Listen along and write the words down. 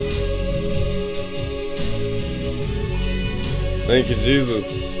Thank you, Jesus.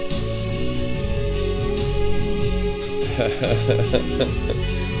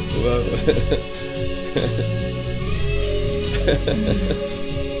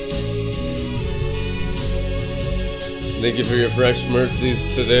 Thank you for your fresh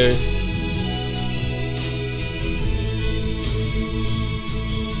mercies today.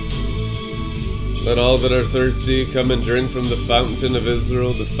 Let all that are thirsty come and drink from the fountain of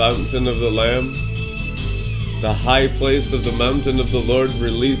Israel, the fountain of the Lamb. The high place of the mountain of the Lord,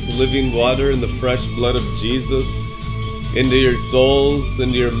 release living water in the fresh blood of Jesus into your souls,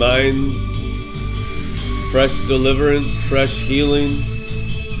 into your minds. Fresh deliverance, fresh healing,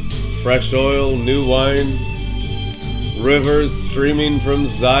 fresh oil, new wine. Rivers streaming from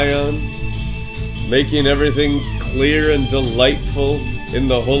Zion, making everything clear and delightful in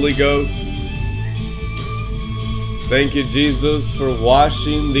the Holy Ghost. Thank you, Jesus, for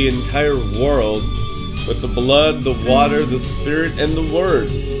washing the entire world with the blood, the water, the Spirit, and the Word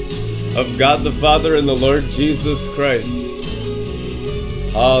of God the Father and the Lord Jesus Christ.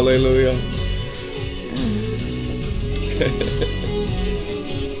 Hallelujah.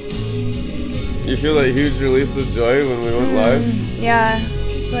 You feel that huge release of joy when we went live? Yeah,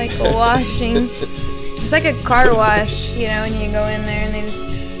 it's like a washing. It's like a car wash, you know, when you go in there and they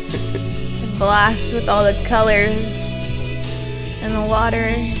just blast with all the colors and the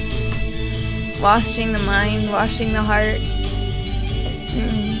water, washing the mind, washing the heart,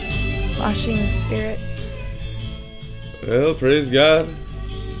 washing the spirit. Well, praise God.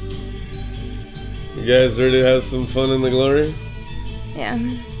 You guys ready to have some fun in the glory? Yeah.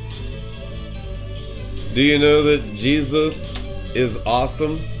 Do you know that Jesus is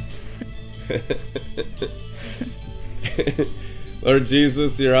awesome? Lord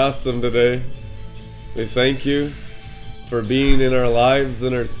Jesus, you're awesome today. We thank you for being in our lives,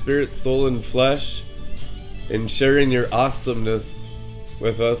 in our spirit, soul, and flesh, and sharing your awesomeness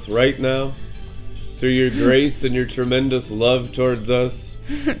with us right now through your grace and your tremendous love towards us.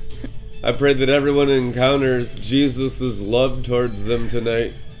 I pray that everyone encounters Jesus' love towards them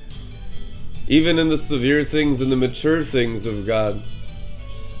tonight, even in the severe things and the mature things of God.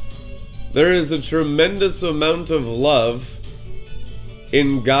 There is a tremendous amount of love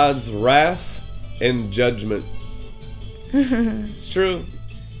in God's wrath and judgment. It's true.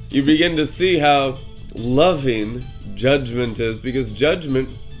 You begin to see how loving judgment is, because judgment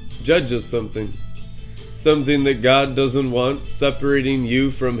judges something that God doesn't want, separating you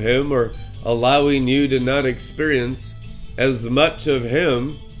from Him or allowing you to not experience as much of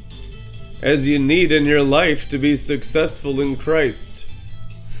Him as you need in your life to be successful in Christ.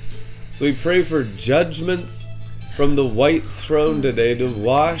 So we pray for judgments from the white throne today to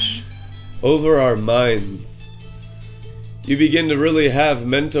wash over our minds. You begin to really have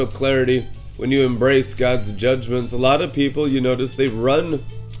mental clarity when you embrace God's judgments. A lot of people, you notice, they run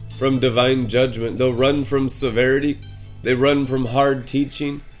from divine judgment. They'll run from severity. They run from hard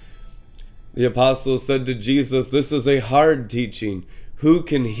teaching. The apostles said to Jesus, "This is a hard teaching. Who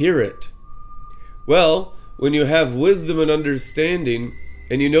can hear it?" Well, when you have wisdom and understanding,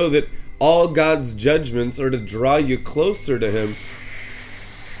 and you know that all God's judgments are to draw you closer to Him,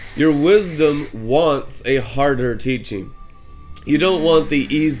 your wisdom wants a harder teaching. You don't want the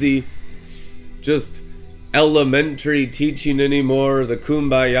easy, just elementary teaching anymore, the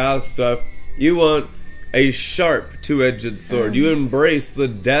kumbaya stuff. You want a sharp, two-edged sword. You embrace the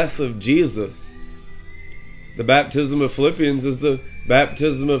death of Jesus. The baptism of Philippians is the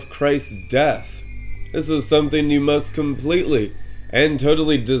baptism of Christ's death. This is something you must completely and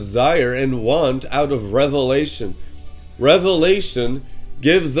totally desire and want out of revelation. Revelation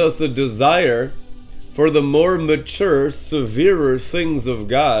gives us a desire for the more mature, severer things of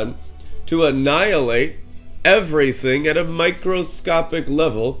God, to annihilate everything at a microscopic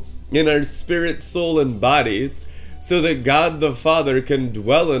level in our spirit, soul, and bodies, so that God the Father can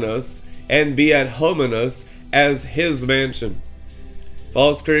dwell in us and be at home in us as His mansion.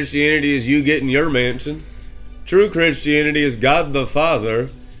 False Christianity is you getting your mansion. True Christianity is God the Father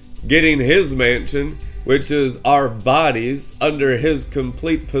getting His mansion, which is our bodies under His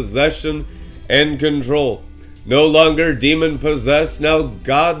complete possession and control. No longer demon possessed, now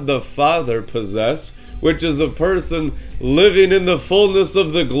God the Father possessed, which is a person living in the fullness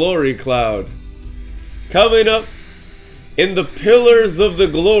of the glory cloud. Coming up in the pillars of the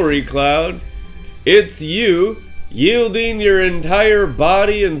glory cloud, it's you yielding your entire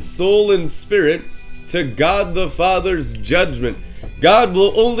body and soul and spirit to God the Father's judgment. God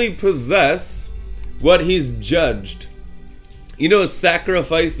will only possess what He's judged. You know, a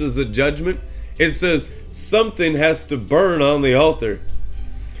sacrifice is a judgment. It says something has to burn on the altar.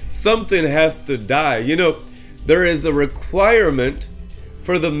 Something has to die. You know, there is a requirement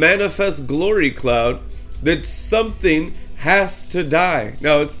for the manifest glory cloud that something has to die.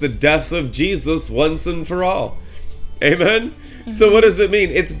 Now, it's the death of Jesus once and for all. Amen? So what does it mean?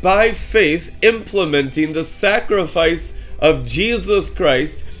 It's by faith implementing the sacrifice of Jesus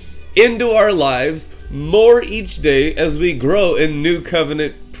Christ into our lives more each day as we grow in New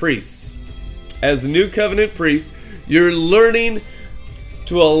Covenant priests. As New Covenant priests, you're learning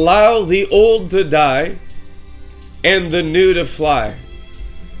to allow the old to die and the new to fly.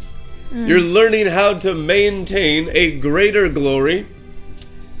 You're learning how to maintain a greater glory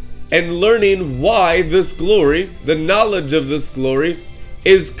and learning why this glory, the knowledge of this glory,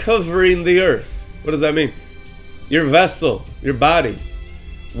 is covering the earth. What does that mean? Your vessel, your body.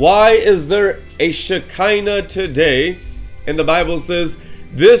 Why is there a Shekinah today? And the Bible says,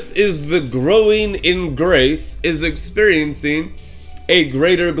 this is the growing in grace, is experiencing a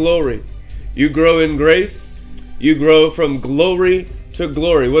greater glory. You grow in grace, you grow from glory to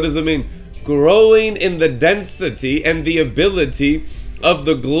glory. What does it mean? Growing in the density and the ability of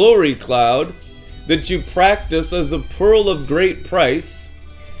the glory cloud that you practice as a pearl of great price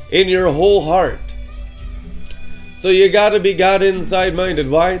in your whole heart. So you got to be God inside minded.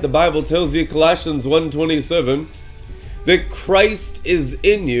 Why? The Bible tells you, Colossians 1:27, that Christ is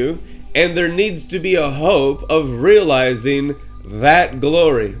in you, and there needs to be a hope of realizing that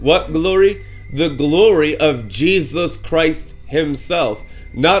glory. What glory? The glory of Jesus Christ himself.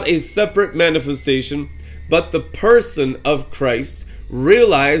 Not a separate manifestation, but the person of Christ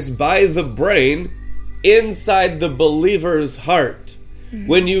realized by the brain inside the believer's heart.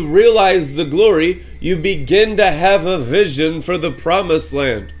 When you realize the glory, you begin to have a vision for the promised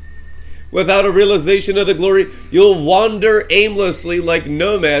land. Without a realization of the glory, you'll wander aimlessly like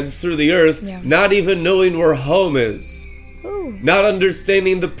nomads through the earth, not even knowing where home is. Not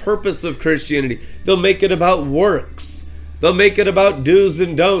understanding the purpose of Christianity. They'll make it about works. They'll make it about do's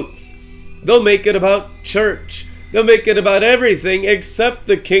and don'ts. They'll make it about church. They'll make it about everything except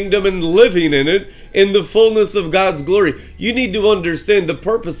the kingdom and living in it in the fullness of God's glory. You need to understand the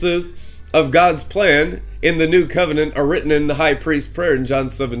purposes of God's plan in the new covenant are written in the high priest prayer in John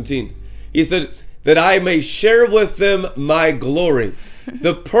 17. He said, that I may share with them my glory.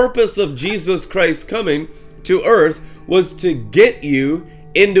 The purpose of Jesus Christ coming to earth was to get you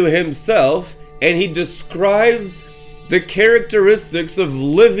into himself, and he describes the characteristics of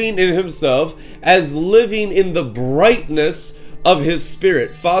living in himself as living in the brightness of his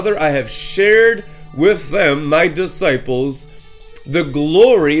spirit. Father, I have shared with them, my disciples, the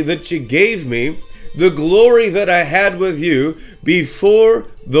glory that you gave me, the glory that I had with you before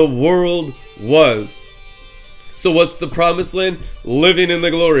the world was. So what's the promised land? Living in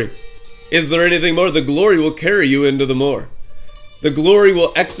the glory. Is there anything more? The glory will carry you into the more. The glory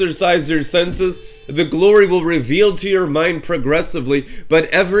will exercise your senses. The glory will reveal to your mind progressively. But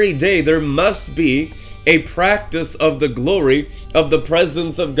every day there must be a practice of the glory of the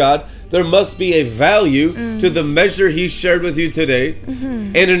presence of God. There must be a value to the measure he shared with you today,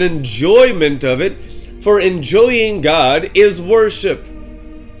 and an enjoyment of it. For enjoying God is worship.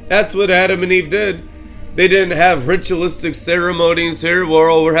 That's what Adam and Eve did. They didn't have ritualistic ceremonies here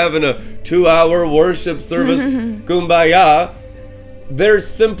where we're having a 2-hour worship service, kumbaya. Their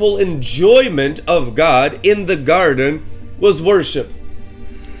simple enjoyment of God in the garden was worship.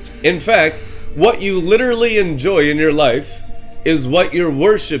 In fact, what you literally enjoy in your life is what you're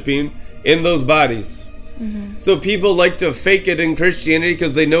worshiping in those bodies. So people like to fake it in Christianity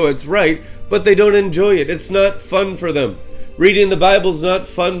because they know it's right, but they don't enjoy it. It's not fun for them. Reading the Bible is not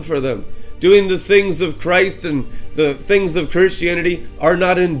fun for them. Doing the things of Christ and the things of Christianity are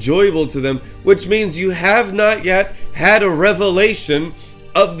not enjoyable to them, which means you have not yet had a revelation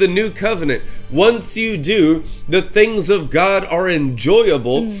of the new covenant. Once you do, the things of God are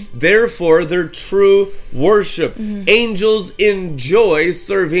enjoyable, therefore they're true worship. Angels enjoy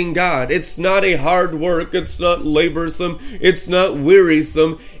serving God. It's not a hard work, it's not laborsome, it's not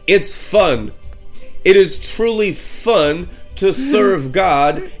wearisome, it's fun. It is truly fun to serve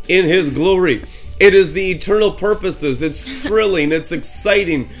God in his glory. It is the eternal purposes. It's thrilling, it's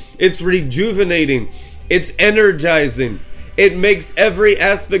exciting, it's rejuvenating, it's energizing. It makes every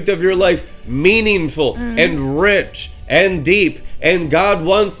aspect of your life meaningful and rich and deep. And God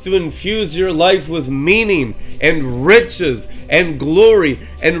wants to infuse your life with meaning and riches and glory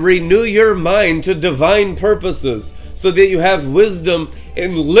and renew your mind to divine purposes so that you have wisdom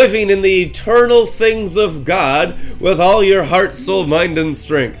in living in the eternal things of God with all your heart, soul, mind, and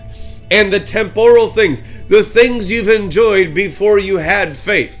strength. And the temporal things, the things you've enjoyed before you had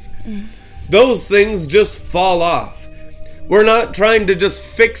faith, those things just fall off. we're not trying to just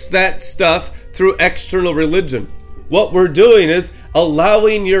fix that stuff through external religion. What we're doing is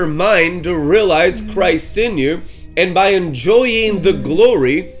allowing your mind to realize Christ in you, and by enjoying the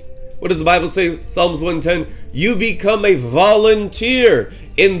glory, what does the Bible say? Psalms 110, you become a volunteer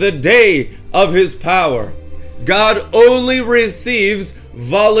in the day of his power. God only receives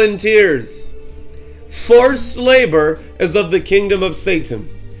volunteers. Forced labor is of the kingdom of Satan,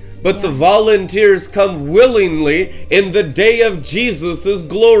 but the volunteers come willingly in the day of Jesus'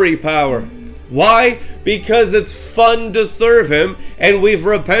 glory power. Why? Because it's fun to serve him, and we've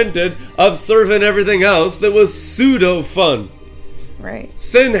repented of serving everything else that was pseudo fun. Right.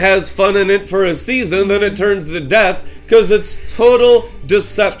 Sin has fun in it for a season, then it turns to death because it's total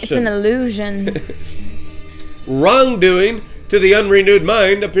deception. It's an illusion. Wrongdoing to the unrenewed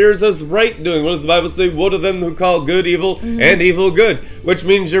mind appears as right doing. What does the Bible say? Woe to them who call good evil and evil good, which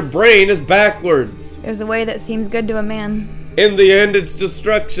means your brain is backwards. There's a way that seems good to a man. In the end, it's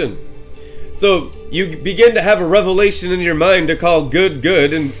destruction. So you begin to have a revelation in your mind to call good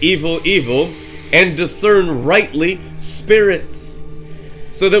good and evil evil, and discern rightly spirits,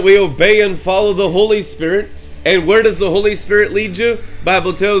 so that we obey and follow the Holy Spirit. And where does the Holy Spirit lead you?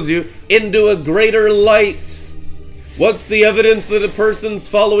 Bible tells you, into a greater light. What's the evidence that a person's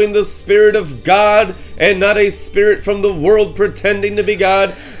following the Spirit of God and not a spirit from the world pretending to be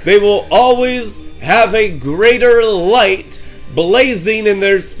God? They will always have a greater light blazing in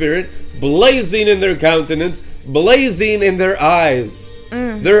their spirit, blazing in their countenance, blazing in their eyes.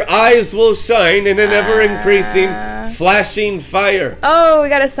 Their eyes will shine in an ever-increasing, flashing fire. Oh, we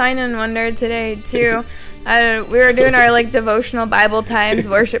got a sign and wonder today, too. We were doing our devotional Bible times,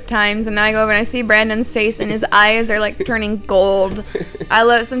 worship times, and I go over and I see Brandon's face, and his eyes are turning gold. I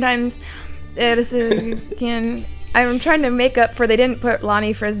love sometimes. I'm trying to make up for they didn't put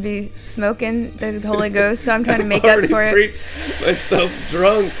Lonnie Frisbee smoking the Holy Ghost, so I'm trying to make up for it. Preached myself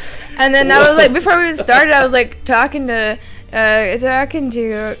drunk. And then I was before we started, I was talking to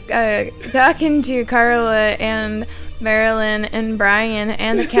Carla and Marilyn and Brian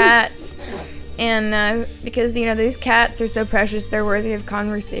and the cats. And because, these cats are so precious, they're worthy of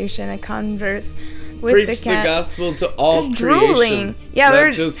conversation, a converse with Preach the cats. the gospel to all just creation. Drooling. Yeah, not we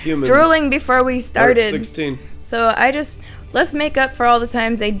were just humans. drooling before we started. Mark 16. So let's make up for all the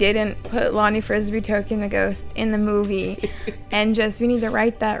times they didn't put Lonnie Frisbee toking the ghost in the movie. And we need to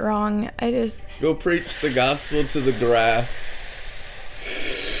right that wrong. Go preach the gospel to the grass.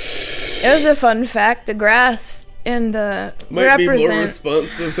 It was a fun fact. The grass and the might be more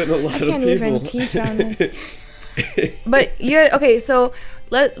responsive than a lot of people. I can't even teach on this. But so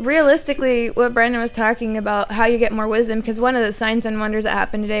realistically, what Brandon was talking about, how you get more wisdom, because one of the signs and wonders that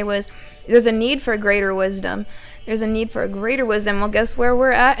happened today was there's a need for greater wisdom. There's a need for a greater wisdom. Well, guess where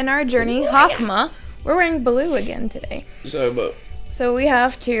we're at in our journey? Hakma. We're wearing blue again today. So we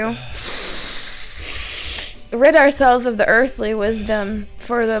have to rid ourselves of the earthly wisdom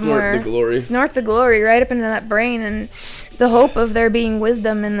for the snort the glory right up into that brain, and the hope of there being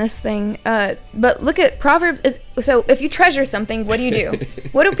wisdom in this thing. But look at Proverbs. So if you treasure something, what do you do?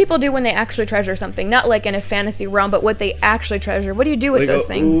 What do people do when they actually treasure something? Not like in a fantasy realm, but what they actually treasure. What do you do with those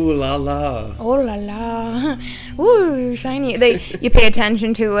things? Ooh la la. Oh la la. Ooh, shiny. You pay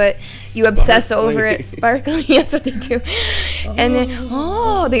attention to it. You obsess over it. Sparkly. That's what they do. And then,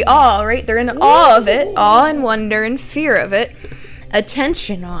 the awe, right? They're in awe of it. Awe and wonder and fear of it.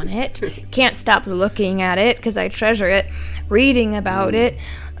 Attention on it. Can't stop looking at it because I treasure it. Reading about it.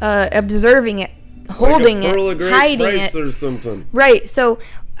 Observing it. Holding it. Hiding it. Or something. Right. So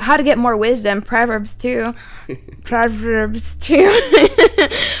how to get more wisdom. Proverbs 2. Proverbs 2.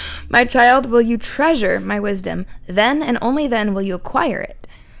 My child, will you treasure my wisdom? Then and only then will you acquire it.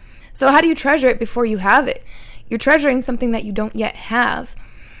 So how do you treasure it before you have it? You're treasuring something that you don't yet have.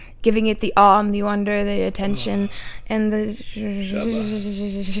 Giving it the awe and the wonder, the attention, and the...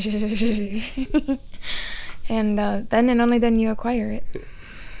 and then and only then you acquire it.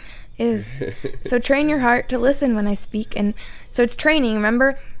 So train your heart to listen when I speak. And so it's training.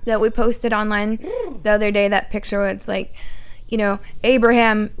 Remember that we posted online the other day, that picture where it's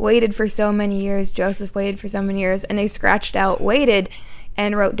Abraham waited for so many years, Joseph waited for so many years, and they scratched out waited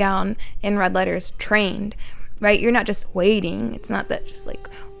and wrote down in red letters trained. Right? You're not just waiting. It's not that just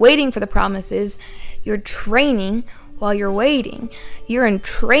waiting for the promises. You're training while you're waiting. You're in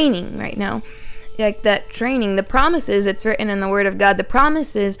training right now. That training, the promises, it's written in the Word of God. The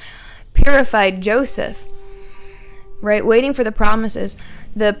promises purified Joseph. Right? Waiting for the promises.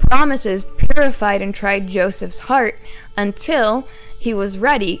 The promises purified and tried Joseph's heart until he was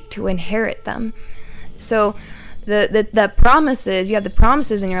ready to inherit them. So the promises, you have the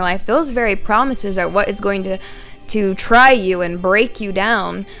promises in your life. Those very promises are what is going to to try you and break you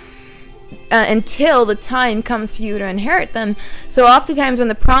down until the time comes for you to inherit them. So oftentimes when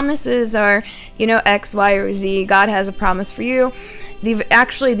the promises are, X, Y, or Z, God has a promise for you,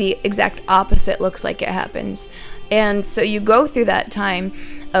 the exact opposite looks like it happens. And so you go through that time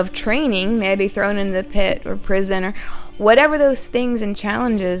of training, maybe thrown in the pit or prison or whatever those things and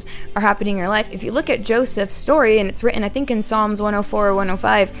challenges are happening in your life. If you look at Joseph's story, and it's written, I think, in Psalms 104 or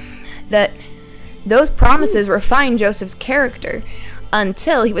 105, that those promises refined Joseph's character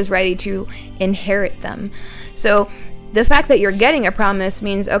until he was ready to inherit them. So the fact that you're getting a promise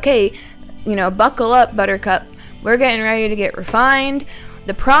means, okay, buckle up, buttercup. We're getting ready to get refined.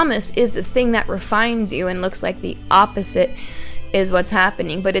 The promise is the thing that refines you, and looks like the opposite is what's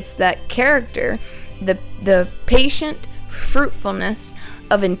happening. But it's that character, the patient fruitfulness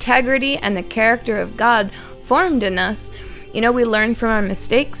of integrity and the character of God formed in us. We learn from our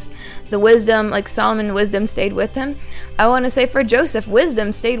mistakes. The wisdom, like Solomon, wisdom stayed with him. I want to say for Joseph,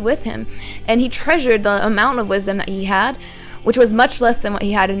 wisdom stayed with him. And he treasured the amount of wisdom that he had, which was much less than what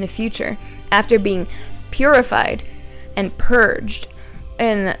he had in the future, after being purified and purged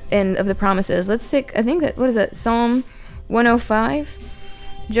and of the promises. Let's take, I think that, what is that, Psalm 105?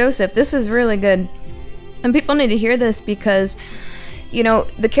 Joseph, this is really good. And people need to hear this because,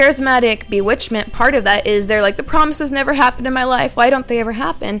 the charismatic bewitchment part of that is they're like, the promises never happened in my life. Why don't they ever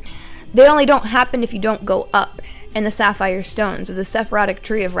happen? They only don't happen if you don't go up in the sapphire stones or the Sephirotic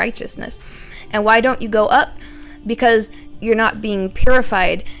tree of righteousness. And why don't you go up? Because you're not being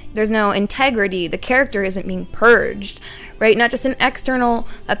purified. There's no integrity. The character isn't being purged, right? Not just an external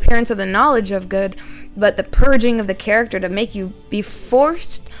appearance of the knowledge of good, but the purging of the character to make you be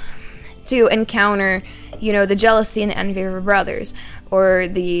forced to encounter, the jealousy and the envy of your brothers, or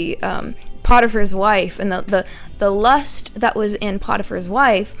the Potiphar's wife, and the lust that was in Potiphar's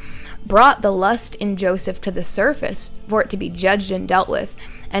wife brought the lust in Joseph to the surface for it to be judged and dealt with.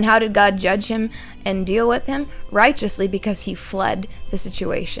 And how did God judge him and deal with him? Righteously, because he fled the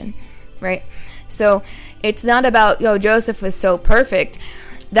situation, right? So it's not about, Joseph was so perfect.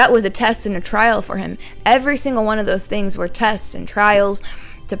 That was a test and a trial for him. Every single one of those things were tests and trials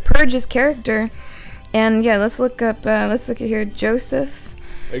to purge his character. And yeah, let's look at here, Joseph.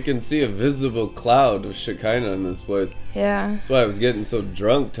 I can see a visible cloud of Shekinah in this place. Yeah. That's why I was getting so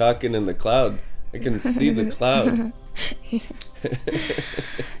drunk talking in the cloud. I can see the cloud.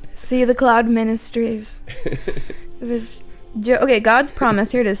 See the Cloud Ministries. It was okay. God's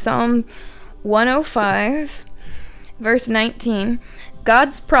promise, here it is, Psalm 105, verse 19.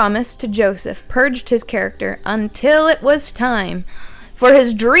 God's promise to Joseph purged his character until it was time for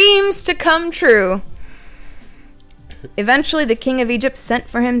his dreams to come true. Eventually, the king of Egypt sent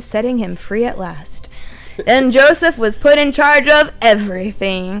for him, setting him free at last. Then Joseph was put in charge of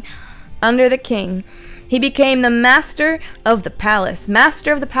everything under the king. He became the master of the palace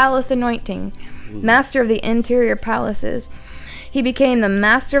anointing, master of the interior palaces. He became the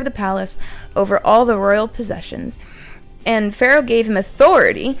master of the palace over all the royal possessions. And Pharaoh gave him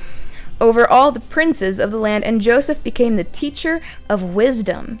authority over all the princes of the land, and Joseph became the teacher of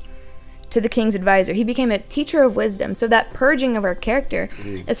wisdom to the king's advisor. He became a teacher of wisdom. So that purging of our character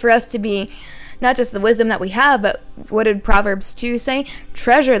is for us to be not just the wisdom that we have, but what did Proverbs 2 say?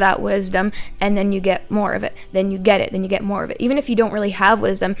 Treasure that wisdom, and then you get more of it. Then you get it, then you get more of it. Even if you don't really have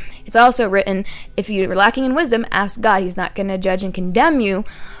wisdom, it's also written, if you're lacking in wisdom, ask God. He's not going to judge and condemn you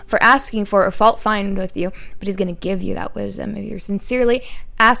for asking for or fault find with you, but he's going to give you that wisdom. If you're sincerely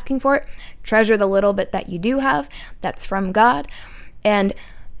asking for it, treasure the little bit that you do have that's from God, and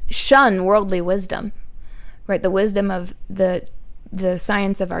shun worldly wisdom, right? The wisdom of the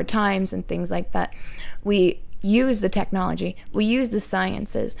science of our times and things like that. We use the technology, we use the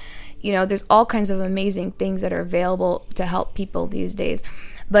sciences. There's all kinds of amazing things that are available to help people these days.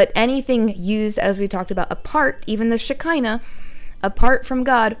 But anything used, as we talked about, apart, even the Shekinah, apart from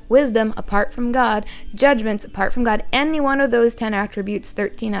God, wisdom apart from God, judgments apart from God, any one of those 10 attributes,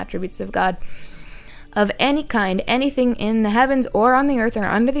 13 attributes of God, of any kind, anything in the heavens or on the earth or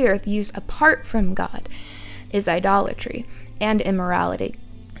under the earth used apart from God is idolatry and immorality.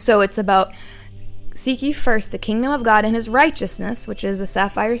 So it's about seek ye first the kingdom of God and his righteousness, which is the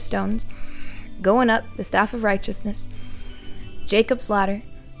sapphire stones, going up, the staff of righteousness, Jacob's ladder,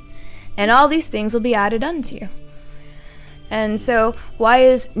 and all these things will be added unto you. And so why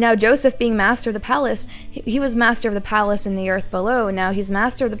is now Joseph being master of the palace? He was master of the palace in the earth below. Now he's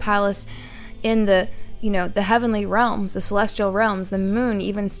master of the palace in the heavenly realms, the celestial realms. The moon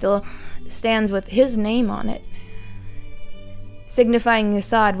even still stands with his name on it, signifying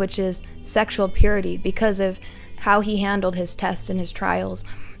Yesod, which is sexual purity, because of how he handled his tests and his trials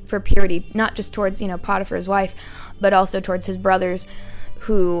for purity, not just towards, Potiphar's wife, but also towards his brothers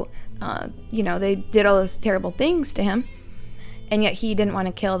who, they did all those terrible things to him. And yet he didn't want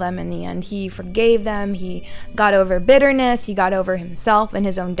to kill them in the end. He forgave them. He got over bitterness. He got over himself and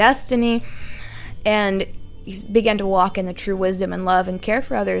his own destiny. And he began to walk in the true wisdom and love and care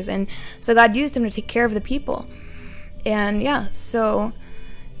for others. And so God used him to take care of the people. And so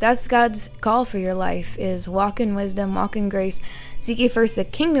that's God's call for your life, is walk in wisdom, walk in grace. Seek ye first the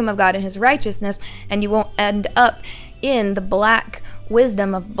kingdom of God and his righteousness, and you won't end up in the black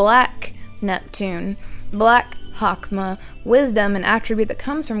wisdom of black Neptune, black Hakma, wisdom, an attribute that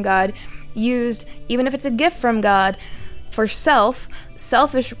comes from God, used, even if it's a gift from God, for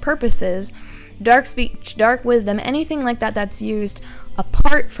selfish purposes, dark speech, dark wisdom, anything like that that's used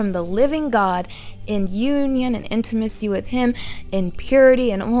apart from the living God, in union and intimacy with him, in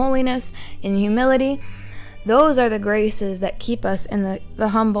purity and holiness, in humility. Those are the graces that keep us in the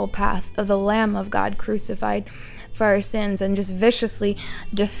humble path of the Lamb of God crucified for our sins, and just viciously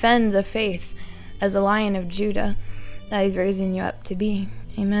defend the faith as a Lion of Judah that he's raising you up to be.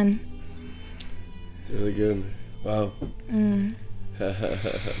 Amen. It's really good. Wow.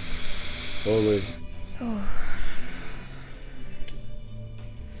 Holy. Oh.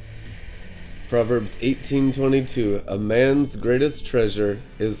 Proverbs 18:22. A man's greatest treasure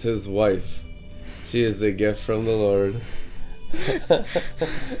is his wife. She is a gift from the Lord. I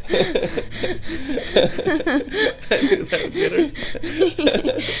knew that would get her.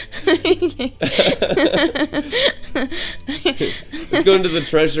 Let's go into the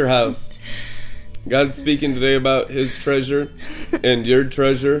treasure house. God's speaking today about his treasure and your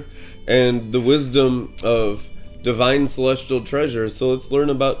treasure and the wisdom of divine celestial treasure. So let's learn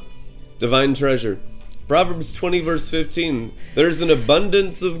about divine treasure. Proverbs 20 verse 15. There's an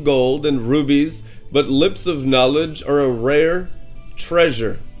abundance of gold and rubies, but lips of knowledge are a rare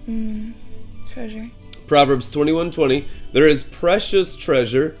treasure. Treasure. Proverbs 21:20. There is precious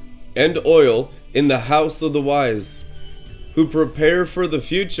treasure and oil in the house of the wise, who prepare for the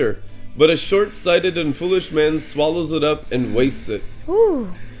future, but a short-sighted and foolish man swallows it up and wastes it. Ooh.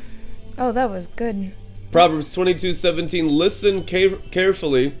 Oh, that was good. Proverbs 22:17. Listen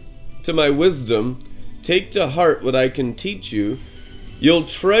carefully to my wisdom. Take to heart what I can teach you. You'll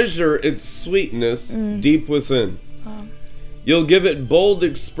treasure its sweetness deep within. Wow. You'll give it bold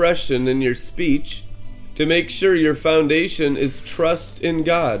expression in your speech to make sure your foundation is trust in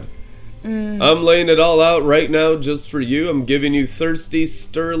God. I'm laying it all out right now just for you. I'm giving you thirsty,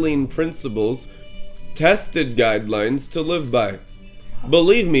 sterling principles, tested guidelines to live by.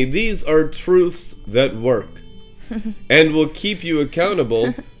 Believe me, these are truths that work and will keep you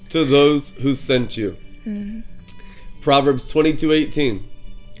accountable to those who sent you. Proverbs 22:18.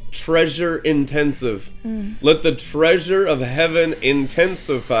 Treasure intensive. Let the treasure of heaven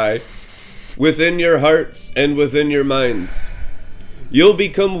intensify within your hearts and within your minds. You'll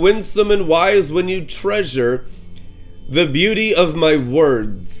become winsome and wise when you treasure the beauty of my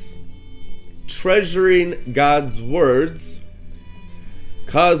words. Treasuring God's words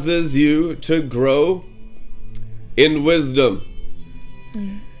causes you to grow in wisdom.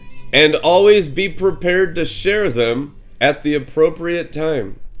 And always be prepared to share them at the appropriate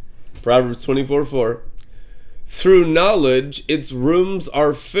time. Proverbs 24:4. Through knowledge, its rooms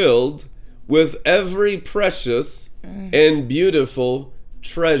are filled with every precious and beautiful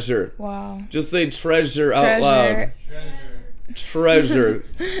treasure. Wow. Just say treasure out loud. Treasure.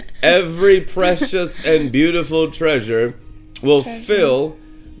 Every precious and beautiful treasure will fill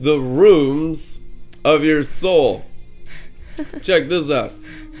the rooms of your soul. Check this out.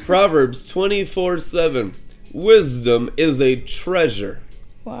 Proverbs 24:7. Wisdom is a treasure.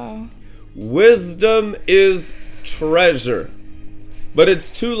 Wow. Wisdom is treasure. But it's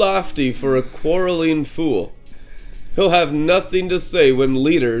too lofty for a quarreling fool. He'll have nothing to say when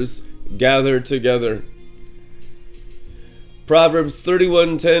leaders gather together. Proverbs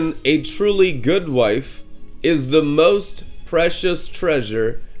 31:10. A truly good wife is the most precious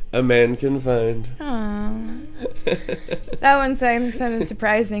treasure a man can find. Aww. That one sounded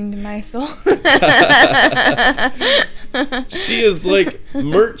surprising to my soul. She is like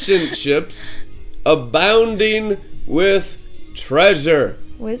merchant ships abounding with treasure.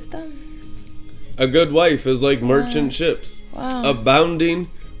 Wisdom? A good wife is like merchant ships abounding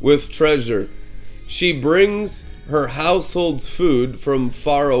with treasure. She brings her household's food from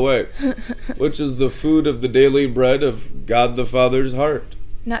far away, which is the food of the daily bread of God the Father's heart.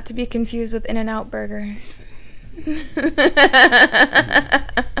 Not to be confused with In-N-Out Burger. I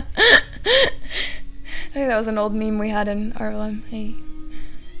think that was an old meme we had in Harlem. Hey,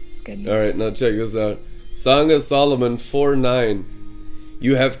 it's good. All right, now check this out. Song of Solomon 4:9.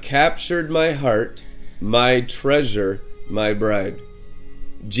 You have captured my heart, my treasure, my bride.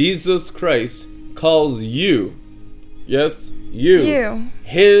 Jesus Christ calls you, yes, you,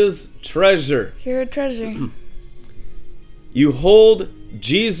 his treasure. You're a treasure. You hold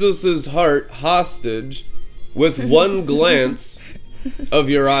Jesus' heart hostage with one glance of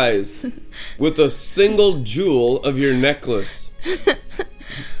your eyes, with a single jewel of your necklace.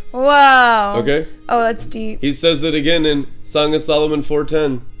 Wow. Okay? Oh, that's deep. He says it again in Song of Solomon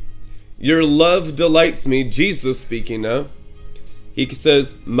 4:10. Your love delights me, Jesus speaking now. He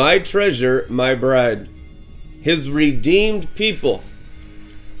says, my treasure, my bride. His redeemed people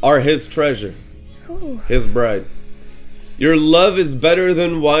are his treasure, his bride. Your love is better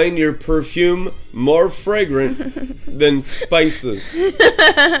than wine, your perfume more fragrant than spices.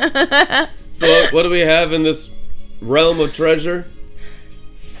 So what do we have in this realm of treasure?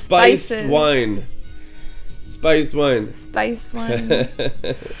 Spiced wine. Spiced wine. Spiced wine.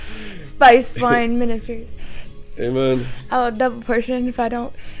 Spiced wine ministries. Amen. I'll double portion if I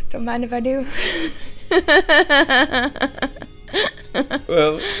don't mind if I do.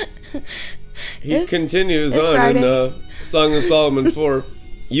 Well, he continues on Friday. in Song of Solomon 4.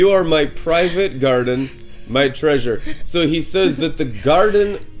 You are my private garden, my treasure. So he says that the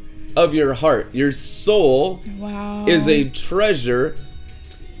garden of your heart, your soul, is a treasure,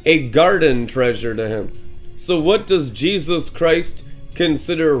 a garden treasure to him. So what does Jesus Christ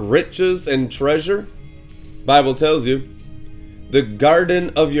consider riches and treasure? Bible tells you the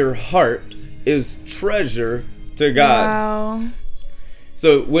garden of your heart is treasure to God. Wow.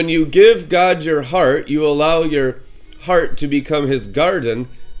 So when you give God your heart, you allow your heart to become his garden.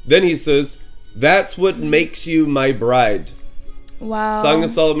 Then he says, that's what makes you my bride. Wow. Song of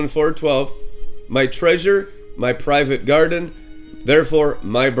Solomon 4:12. My treasure, my private garden, therefore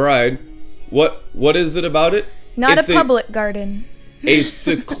my bride. What is it about it? Not It's a public garden. A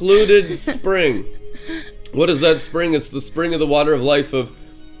secluded spring. What is that spring? It's the spring of the water of life of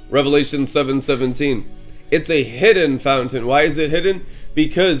Revelation 7:17. It's a hidden fountain. Why is it hidden?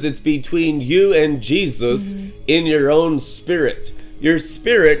 Because it's between you and Jesus in your own spirit. Your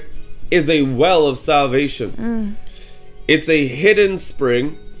spirit is a well of salvation. It's a hidden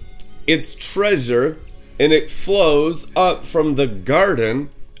spring. It's treasure, and it flows up from the garden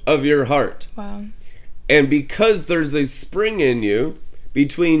of your heart. Wow. And because there's a spring in you,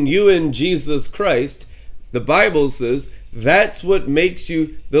 between you and Jesus Christ, the Bible says that's what makes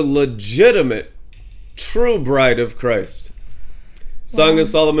you the legitimate, true bride of Christ. Song of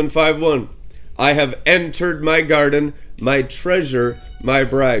Solomon 5:1. I have entered my garden, my treasure, my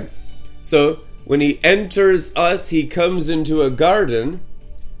bride. So when he enters us, he comes into a garden.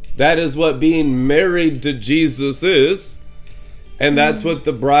 That is what being married to Jesus is. And that's what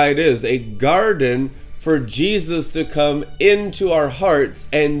the bride is. A garden for Jesus to come into our hearts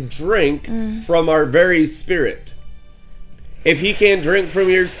and drink from our very spirit. If he can't drink from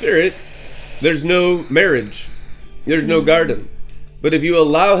your spirit, there's no marriage. There's no garden. But if you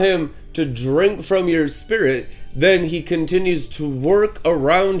allow him to drink from your spirit, then he continues to work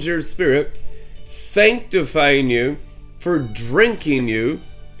around your spirit, sanctifying you for drinking you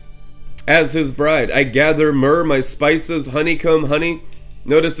as his bride. I gather myrrh, my spices, honeycomb, honey.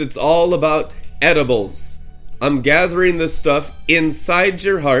 Notice it's all about edibles. I'm gathering this stuff inside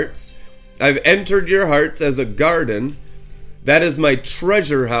your hearts. I've entered your hearts as a garden. That is my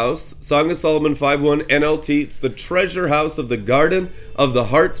treasure house. Song of Solomon 5:1 NLT. It's the treasure house of the garden of the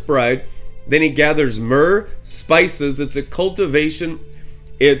heart's bride. Then he gathers myrrh, spices. It's a cultivation.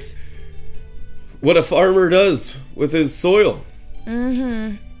 It's what a farmer does with his soil.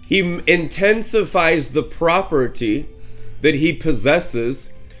 He intensifies the property that he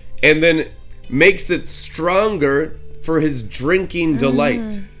possesses and then makes it stronger for his drinking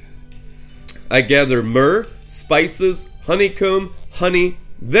delight. I gather myrrh, spices, honeycomb, honey.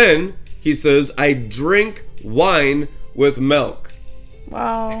 Then, he says, I drink wine with milk.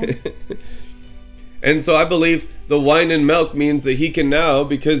 Wow. And so I believe the wine and milk means that he can now,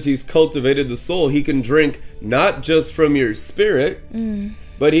 because he's cultivated the soul, he can drink not just from your spirit,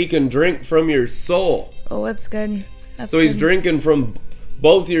 but he can drink from your soul. Oh, that's good. So he's drinking from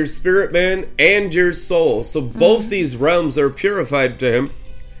both your spirit man and your soul. So both these realms are purified to him.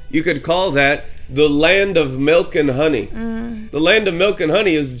 You could call that the land of milk and honey. The land of milk and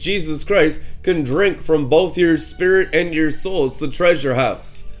honey is Jesus Christ can drink from both your spirit and your soul. It's the treasure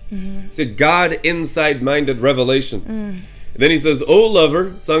house. It's a God inside-minded revelation. And then he says, O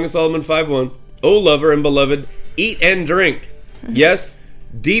lover, Song of Solomon 5:1, O lover and beloved, eat and drink. Yes,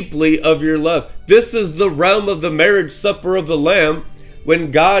 deeply of your love. This is the realm of the marriage supper of the Lamb,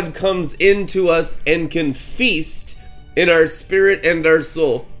 when God comes into us and can feast in our spirit and our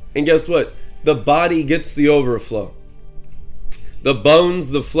soul. And guess what? The body gets the overflow. The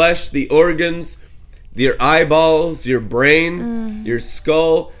bones, the flesh, the organs, your eyeballs, your brain, your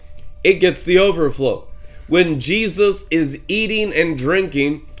skull, it gets the overflow. When Jesus is eating and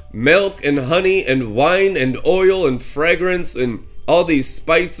drinking milk and honey and wine and oil and fragrance and all these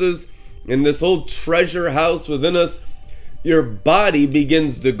spices and this whole treasure house within us, your body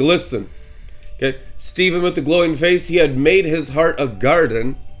begins to glisten. Okay, Stephen with the glowing face, he had made his heart a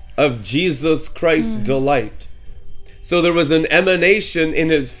garden of Jesus Christ's delight. So there was an emanation in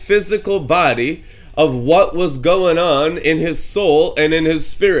his physical body of what was going on in his soul and in his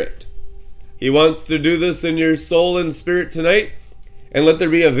spirit. He wants to do this in your soul and spirit tonight. And let there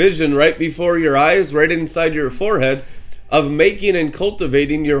be a vision right before your eyes, right inside your forehead, of making and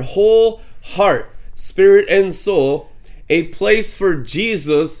cultivating your whole heart, spirit, and soul a place for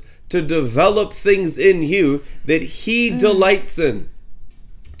Jesus to develop things in you that he delights in.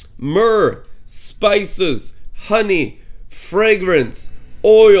 Myrrh, spices, honey, fragrance,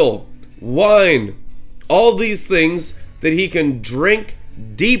 oil, wine, all these things that he can drink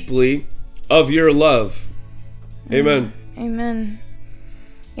deeply of your love. Amen. Amen.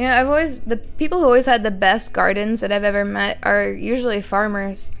 You know, the people who always had the best gardens that I've ever met are usually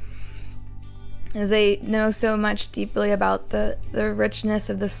farmers, as they know so much deeply about the richness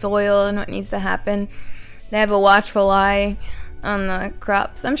of the soil and what needs to happen. They have a watchful eye on the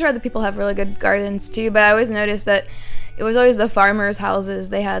crops. I'm sure the people have really good gardens too, but I always noticed that it was always the farmers' houses.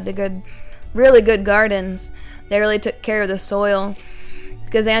 They had the really good gardens. They really took care of the soil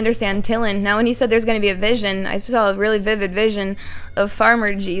because they understand tilling. Now, when he said there's going to be a vision, I saw a really vivid vision of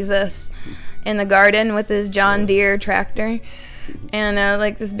Farmer Jesus in the garden with his John Deere tractor. And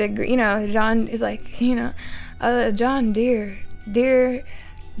like this big, John is like, John Deere,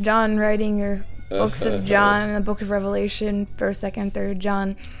 John writing your books of John and the book of Revelation, 1st, 2nd, 3rd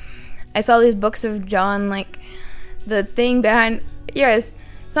John. I saw these books of John, like the thing behind, yes,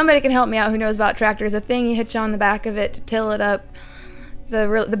 somebody can help me out who knows about tractors. The thing you hitch on the back of it to till it up.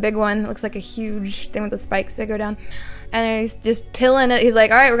 The big one looks like a huge thing with the spikes that go down. And he's just tilling it. He's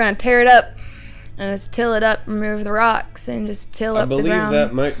like, all right, we're going to tear it up. And just till it up, remove the rocks, and just till up the ground. I believe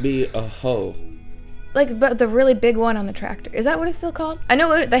that might be a hoe. Like, but the really big one on the tractor. Is that what it's still called? I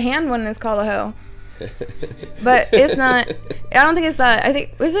know the hand one is called a hoe. But it's not. I don't think it's that. I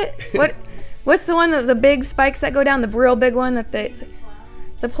think, is it? What's the one, the big spikes that go down? The real big one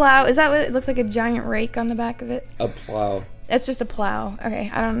the plow. Is that what it looks like, a giant rake on the back of it? A plow. It's just a plow.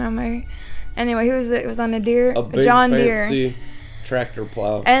 Okay, I don't know. Anyway, it was on a Deere. A big, John fancy Deere tractor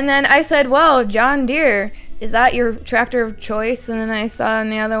plow. And then I said, well, John Deere, is that your tractor of choice? And then I saw in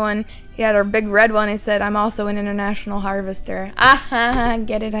the other one, he had a big red one. He said, I'm also an international harvester. I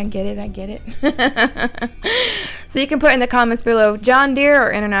get it. So you can put in the comments below, John Deere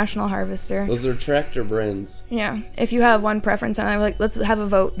or international harvester. Those are tractor brands. Yeah. If you have one preference, and I'm like, let's have a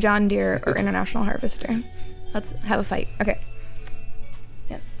vote, John Deere or international harvester. Let's have a fight. Okay.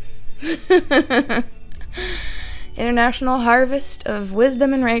 Yes. International harvest of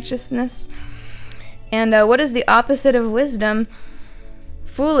wisdom and righteousness. And what is the opposite of wisdom?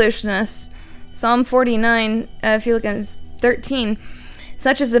 Foolishness. Psalm 49, if you look at 13.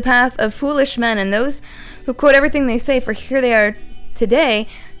 Such is the path of foolish men, and those who quote everything they say, for here they are today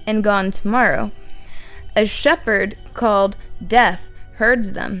and gone tomorrow. A shepherd called Death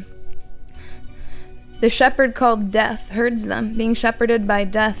herds them. The shepherd called Death herds them, being shepherded by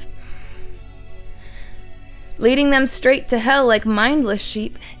death, leading them straight to hell like mindless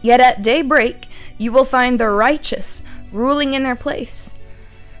sheep. Yet at daybreak you will find the righteous ruling in their place.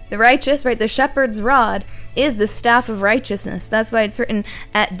 The righteous, right, the shepherd's rod is the staff of righteousness. That's why it's written,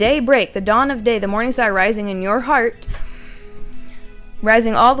 at daybreak, the dawn of day, the morning star rising in your heart,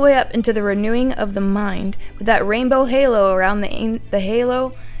 rising all the way up into the renewing of the mind, with that rainbow halo around the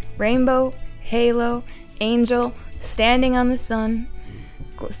halo, rainbow halo, angel, standing on the sun,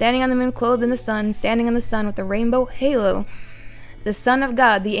 standing on the moon, clothed in the sun, standing on the sun with the rainbow halo, the Son of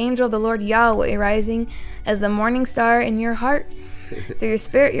God, the angel of the Lord Yahweh, rising as the morning star in your heart, through your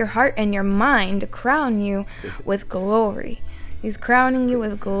spirit, your heart, and your mind, to crown you with glory. He's crowning you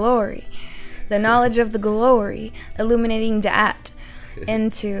with glory. The knowledge of the glory, illuminating that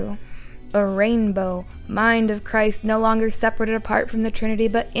into a rainbow mind of Christ, no longer separated apart from the Trinity,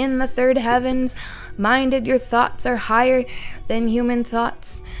 but in the third heavens, minded. Your thoughts are higher than human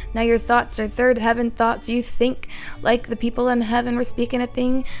thoughts. Now your thoughts are third heaven thoughts. You think like the people in heaven were speaking a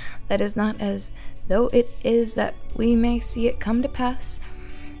thing that is not as though it is, that we may see it come to pass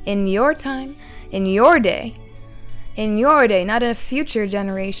in your time, in your day, not in a future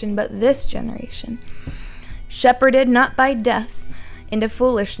generation, but this generation. shepherded not by death into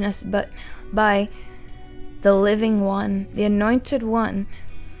foolishness, but by the living one, the anointed one,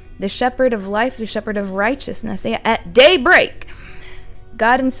 the shepherd of life, the shepherd of righteousness. At daybreak,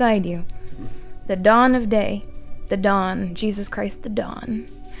 God inside you, the dawn of day, the dawn, Jesus Christ, the dawn,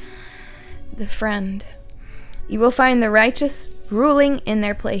 the friend. You will find the righteous ruling in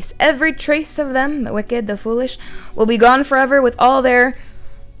their place. Every trace of them, the wicked, the foolish, will be gone forever with all their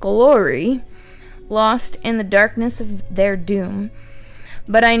glory lost in the darkness of their doom.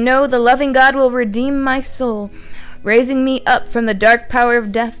 But I know the loving God will redeem my soul, raising me up from the dark power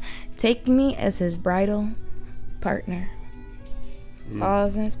of death, taking me as his bridal partner.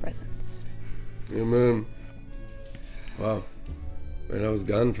 Pause in his presence. Amen. Wow. Man, I was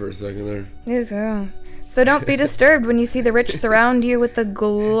gone for a second there. Yes, so don't be disturbed when you see the rich surround you with the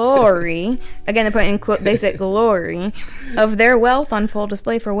glory, again they put in quote, they said glory, of their wealth on full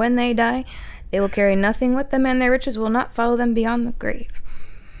display, for when they die, they will carry nothing with them, and their riches will not follow them beyond the grave.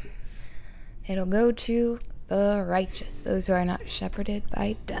 It'll go to the righteous, those who are not shepherded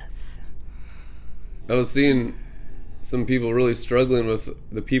by death. I was seeing some people really struggling with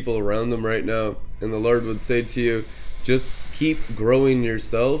the people around them right now, and the Lord would say to you, just keep growing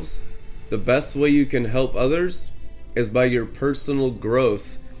yourselves. The best way you can help others is by your personal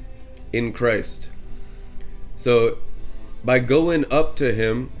growth in Christ. So by going up to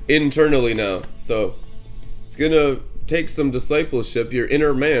him internally now. So it's going to take some discipleship, your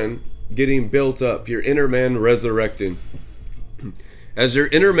inner man getting built up, your inner man resurrecting. As your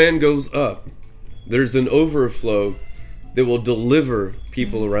inner man goes up, there's an overflow that will deliver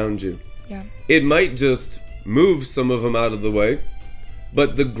people around you. Yeah. It might just move some of them out of the way,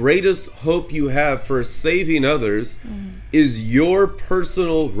 but the greatest hope you have for saving others is your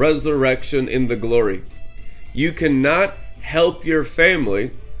personal resurrection in the glory. You cannot help your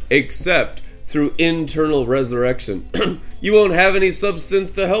family except through internal resurrection. You won't have any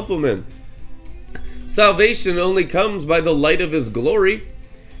substance to help them in. Salvation only comes by the light of his glory.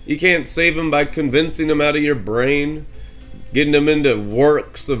 You can't save them by convincing them out of your brain, getting them into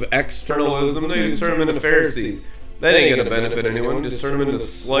works of externalism. They just turn them into Pharisees. That ain't going to benefit anyone. Just turn them into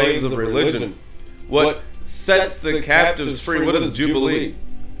slaves of religion. What sets the captives free? What is Jubilee?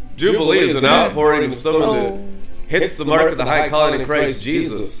 Jubilee is an outpouring of someone that hits the mark of the high calling in Christ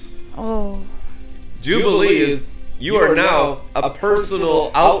Jesus. Jubilee is you are now a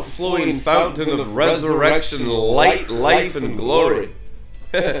personal outflowing fountain of resurrection, light, life, and glory.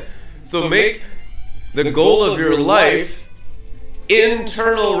 So make the goal of your life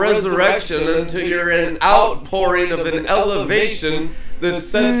internal resurrection until you're an outpouring of an elevation that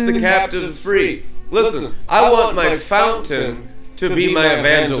sets the captives free. Listen, I want my fountain to be my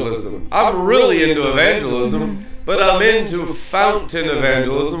evangelism. I'm really into evangelism, but I'm into fountain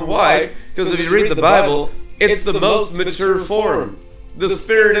evangelism. Why? Because if you read the Bible, it's the most mature form. The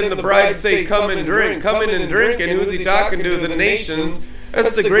Spirit and the bride say, come and drink. Come in and drink. And who's he talking to? The nations.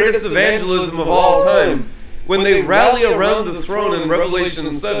 That's the greatest evangelism of all time. When they rally around the throne in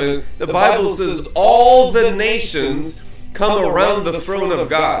Revelation 7, the Bible says all the nations come around the throne of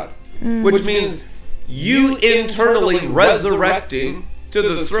God, which means you internally resurrecting to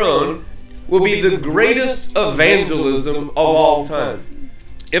the throne will be the greatest evangelism of all time.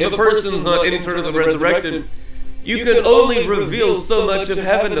 If a person's not internally resurrected, you can only reveal so much of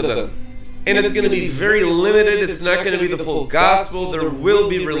heaven to them. And it's going to be very limited. It's not going to be the full gospel. There will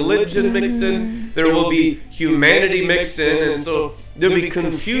be religion mixed in. There will be humanity mixed in. And so there'll be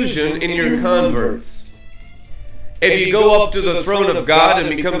confusion in your converts. If you go up to the throne of God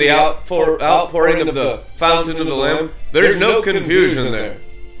and become the outpouring of the fountain of the Lamb, there's no confusion there.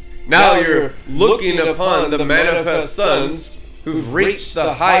 Now you're looking upon the manifest sons who've reached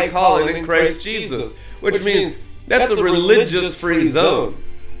the high calling in Christ Jesus, which means that's a religious-free zone.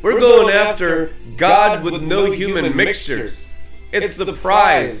 We're going after God with no human mixtures. It's the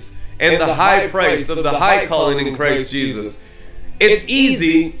prize and the high price of the high calling in Christ Jesus. It's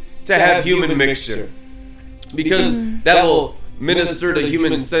easy to have human mixture because that will minister to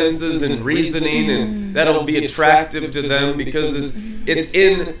human senses and reasoning, and that'll be attractive to them because it's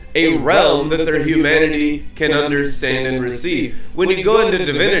in a realm that their humanity can understand and receive. When you go into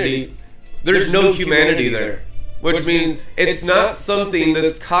divinity, there's no humanity there, which means it's not something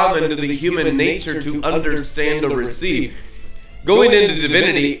that's common to the human nature to understand or receive. Going into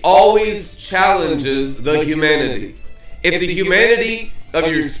divinity always challenges the humanity. If the humanity of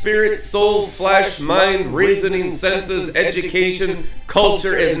your spirit, soul, flesh, mind, reasoning, senses, education,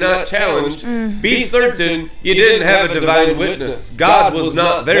 culture is not challenged, be certain you didn't have a divine witness. God was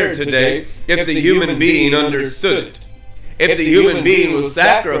not there today if the human being understood it. If the human being was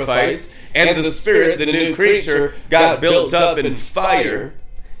sacrificed and the spirit, the new creature, got built up in fire,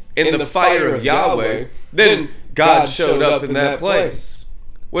 in the fire of Yahweh, then God showed up in that place.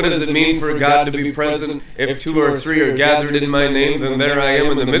 What does it mean for God to be present? If 2 or 3 are gathered in my name, then there I am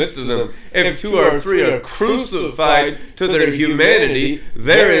in the midst of them. If 2 or 3 are crucified to their humanity,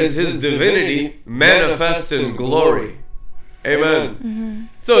 there is his divinity manifest in glory. Amen. Mm-hmm.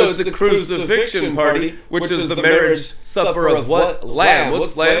 So it's a crucifixion party, which is the marriage supper of what? Lamb.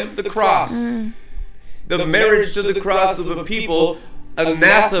 What's lamb? The cross. The marriage to the cross of a people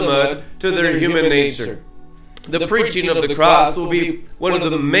anathema to their human nature. The preaching of the cross will be one of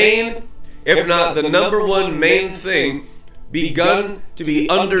the main, if not the number one main thing, begun to be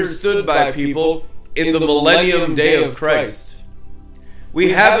understood by people in the millennium day of Christ. We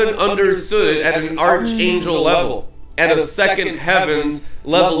haven't understood it at an archangel level, at a second heavens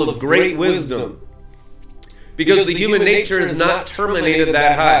level of great wisdom, because the human nature is not terminated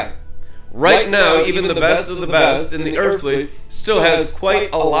that high. Right now, even the best of the best in the earthly still has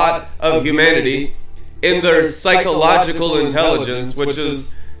quite a lot of humanity in their psychological intelligence, which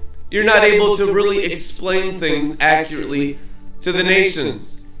is, you're not able to really explain things accurately to the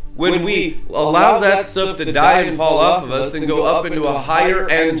nations. When we allow that stuff to die and fall off of us and go up into a higher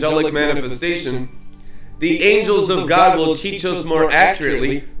angelic manifestation, the angels of God will teach us more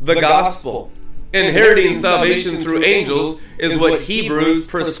accurately the gospel. Inheriting salvation through angels is what Hebrews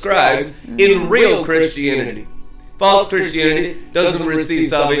prescribes in real Christianity. False Christianity doesn't receive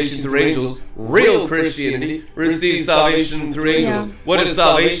salvation through angels. Real Christianity receives salvation through angels. Yeah. What is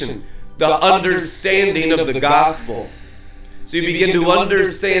salvation? The understanding of the gospel. So you begin to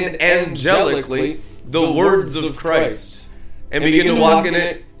understand angelically the words of Christ and begin to walk in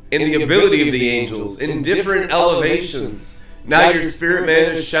it in the ability of the angels, in different elevations. Now your spirit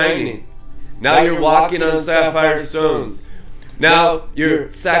man is shining. Now you're walking on sapphire stones. Now you're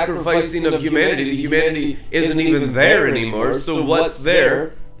sacrificing of humanity. The humanity isn't even there anymore. So what's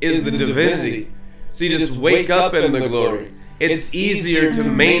there is the divinity. So you just wake up in the glory. It's easier to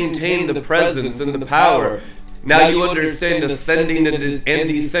maintain the presence and the power. Now you understand ascending and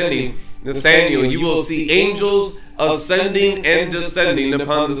descending. Nathaniel, you will see angels ascending and descending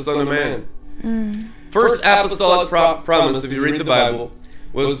upon the Son of Man. First apostolic promise, if you read the Bible,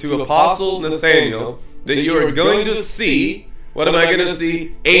 was to Apostle Nathaniel that you are going to see. What am I going to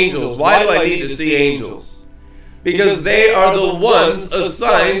see? Angels. Why do I need to see angels? Because they are the ones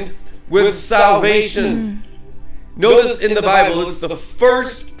assigned with salvation. Notice in the Bible, it's the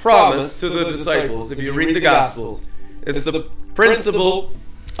first promise to the disciples. If you read the Gospels, it's the principle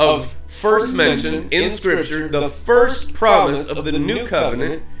of first mention in Scripture. The first promise of the new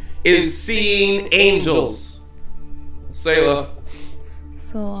covenant is seeing angels. Selah.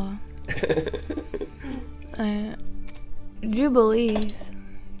 Selah. Jubilee.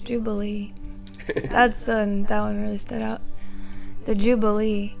 That one really stood out. The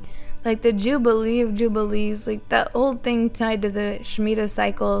Jubilee. Like the Jubilee of Jubilees, like that whole thing tied to the Shemitah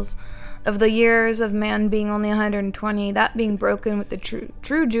cycles of the years of man being only 120, that being broken with the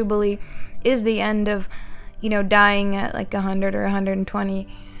true Jubilee is the end of, dying at like 100 or 120.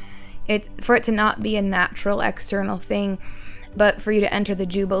 It's for it to not be a natural external thing, but for you to enter the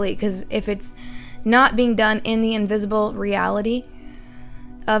Jubilee. Because if it's not being done in the invisible reality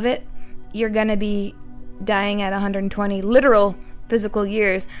of it, you're going to be dying at 120 literal physical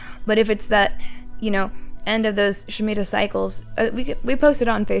years. But if it's that, end of those Shemitah cycles, we posted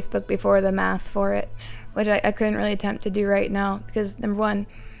on Facebook before the math for it, which I couldn't really attempt to do right now because, number one,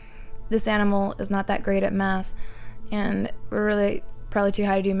 this animal is not that great at math, and we're really probably too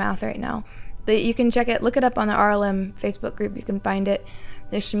high to do math right now. But you can check it, look it up on the RLM Facebook group, you can find it,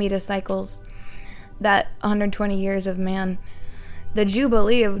 the Shemitah cycles, that 120 years of man. The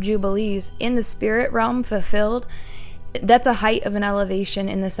Jubilee of Jubilees in the spirit realm fulfilled, that's a height of an elevation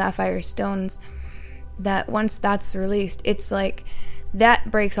in the sapphire stones, that once that's released, it's like that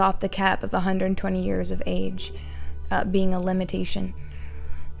breaks off the cap of 120 years of age being a limitation.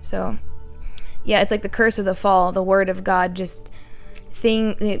 So yeah, it's like the curse of the fall, the word of God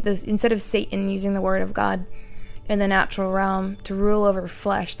instead of Satan using the word of God in the natural realm to rule over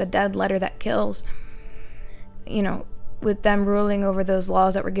flesh, the dead letter that kills, with them ruling over those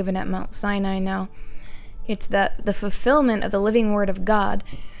laws that were given at Mount Sinai now. It's that the fulfillment of the living word of God,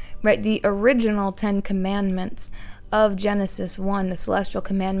 right? The original 10 commandments of Genesis 1, the celestial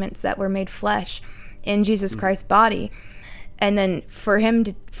commandments that were made flesh in Jesus Christ's body. And then for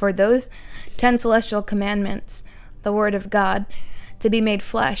those 10 celestial commandments, the word of God, to be made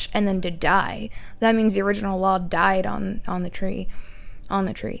flesh and then to die. That means the original law died on the tree,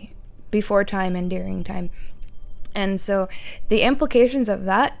 before time and during time. And so the implications of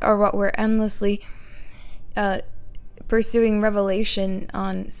that are what we're endlessly pursuing revelation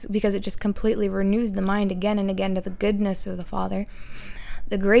on, because it just completely renews the mind again and again to the goodness of the Father,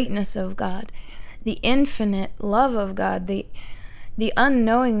 the greatness of God, the infinite love of God, the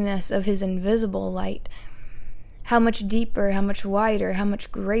unknowingness of his invisible light, how much deeper, how much wider, how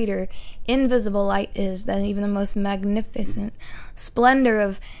much greater invisible light is than even the most magnificent splendor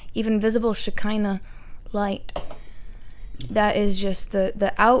of even visible Shekinah light. That is just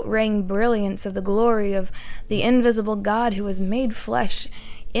the outraying brilliance of the glory of the invisible God who was made flesh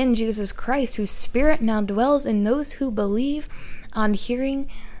in Jesus Christ, whose spirit now dwells in those who believe on hearing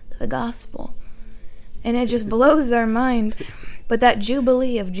the gospel. And it just blows our mind. But that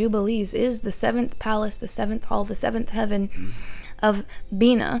Jubilee of Jubilees is the seventh palace, the seventh hall, the seventh heaven of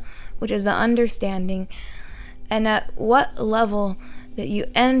Bina, which is the understanding. And at what level that you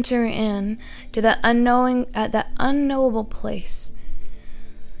enter in to that unknowing, at that unknowable place,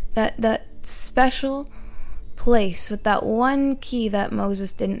 that special place with that one key that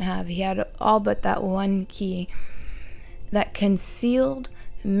Moses didn't have. He had all but that one key, that concealed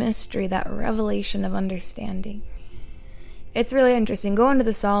mystery, that revelation of understanding. It's really interesting. Go into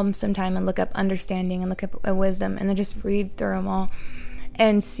the Psalms sometime and look up understanding and look up wisdom, and then just read through them all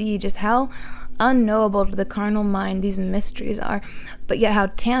and see just how unknowable to the carnal mind these mysteries are, but yet how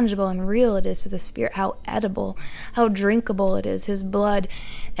tangible and real it is to the spirit, how edible, how drinkable it is, his blood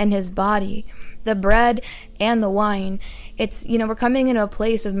and his body, the bread and the wine. It's, we're coming into a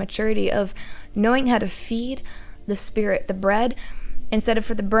place of maturity of knowing how to feed the spirit, the bread, instead of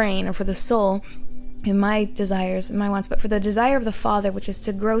for the brain or for the soul, in my desires, my wants, but for the desire of the Father, which is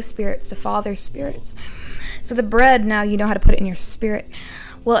to grow spirits, to father spirits. So the bread, now you know how to put it in your spirit.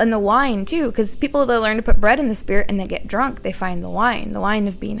 Well, and the wine too, because people that learn to put bread in the spirit and they get drunk, they find the wine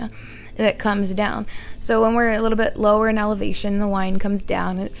of Bina that comes down. So when we're a little bit lower in elevation, the wine comes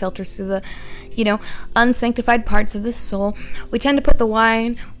down and it filters through the, unsanctified parts of the soul. We tend to put the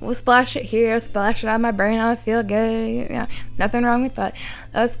wine, we'll splash it here, splash it on my brain, I'll feel good. Nothing wrong with that.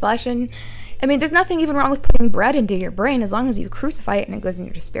 Splashing. There's nothing even wrong with putting bread into your brain as long as you crucify it and it goes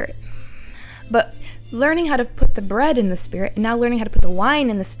into your spirit. But learning how to put the bread in the spirit, and now learning how to put the wine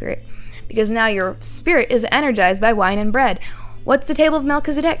in the spirit, because now your spirit is energized by wine and bread. What's the table of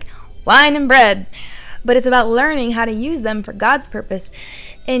Melchizedek? Wine and bread. But it's about learning how to use them for God's purpose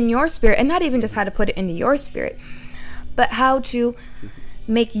in your spirit, and not even just how to put it into your spirit, but how to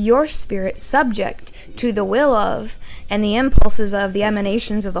make your spirit subject to the will of and the impulses of the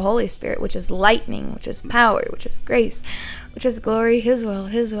emanations of the Holy Spirit, which is lightning, which is power, which is grace, which is glory, his will,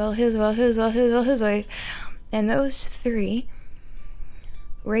 his will, his will, his will, his will, his way. And those three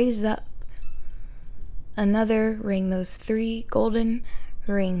raise up another ring, those three golden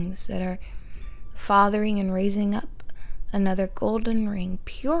rings that are fathering and raising up another golden ring,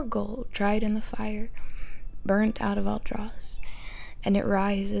 pure gold, tried in the fire, burnt out of all dross. And it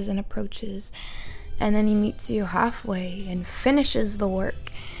rises and approaches, and then he meets you halfway and finishes the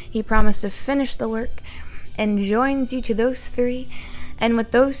work. He promised to finish the work and joins you to those three, and with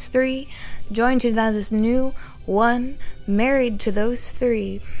those three joined to this new one, married to those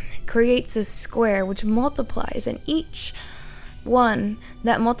three, creates a square which multiplies, and each one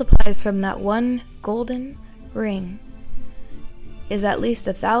that multiplies from that one golden ring is at least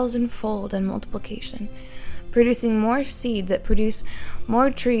 1,000-fold in multiplication, producing more seeds that produce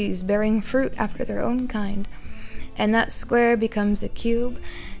more trees bearing fruit after their own kind. And that square becomes a cube,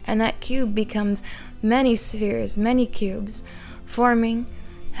 and that cube becomes many spheres, many cubes, forming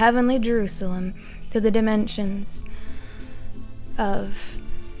heavenly Jerusalem to the dimensions of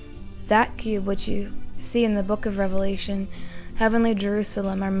that cube which you see in the book of Revelation, heavenly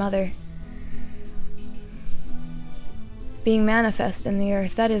Jerusalem, our mother, being manifest in the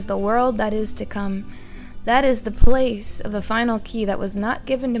earth. That is the world that is to come. That is the place of the final key that was not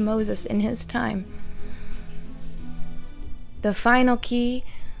given to Moses in his time. The final key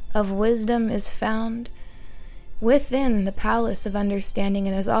of wisdom is found within the palace of understanding,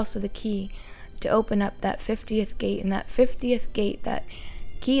 and is also the key to open up that 50th gate. And that 50th gate, that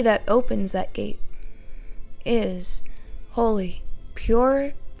key that opens that gate, is holy,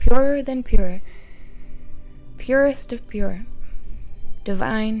 pure, purer than pure, purest of pure,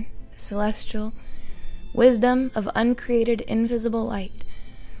 divine, celestial, wisdom of uncreated, invisible light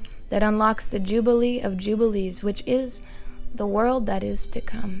that unlocks the Jubilee of Jubilees, which is the world that is to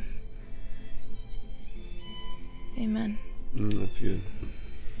come. Amen. That's good.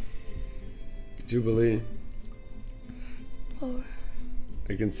 Jubilee. Lord.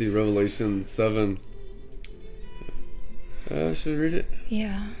 I can see Revelation 7. Should we read it?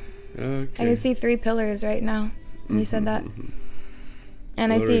 Yeah. Okay. I can see 3 pillars right now. when you said that.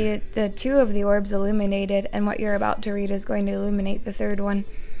 And Glory. I see the two of the orbs illuminated, and what you're about to read is going to illuminate the third one.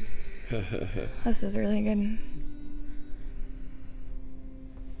 This is really good.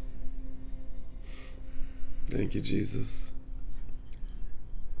 Thank you, Jesus.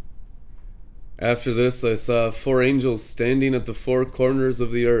 After this, I saw 4 angels standing at the 4 corners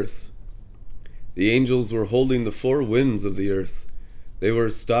of the earth. The angels were holding the 4 winds of the earth. They were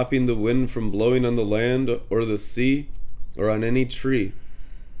stopping the wind from blowing on the land or the sea or on any tree.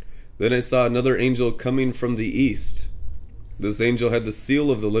 Then I saw another angel coming from the east. This angel had the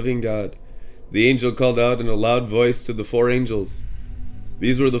seal of the living God. The angel called out in a loud voice to the 4 angels.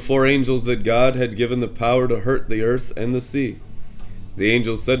 These were the 4 angels that God had given the power to hurt the earth and the sea. The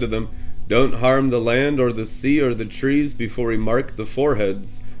angel said to them, "Don't harm the land or the sea or the trees before we mark the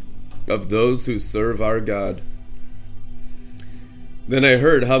foreheads of those who serve our God." Then I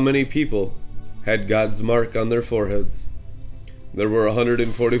heard how many people had God's mark on their foreheads. There were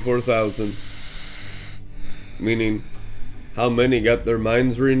 144,000, meaning how many got their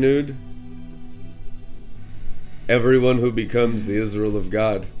minds renewed? Everyone who becomes the Israel of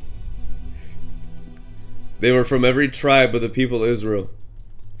God. They were from every tribe of the people of Israel.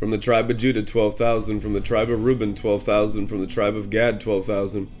 From the tribe of Judah, 12,000. From the tribe of Reuben, 12,000. From the tribe of Gad,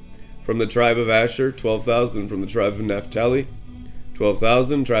 12,000. From the tribe of Asher, 12,000. From the tribe of Naphtali,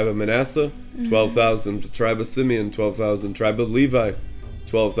 12,000. Tribe of Manasseh, 12,000. Tribe of Simeon, 12,000. Tribe of Levi,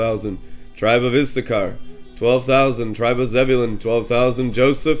 12,000. Tribe of Issachar, 12,000. Tribe of Zebulun, 12,000.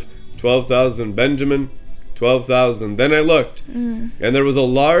 Joseph, 12,000. Benjamin, 12,000. Then I looked, and there was a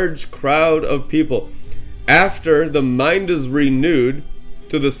large crowd of people. After the mind is renewed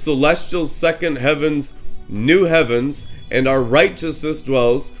to the celestial second heavens, new heavens, and our righteousness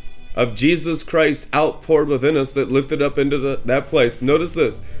dwells, of Jesus Christ outpoured within us that lifted up into that place. Notice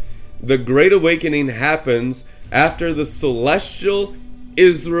this. The Great Awakening happens after the celestial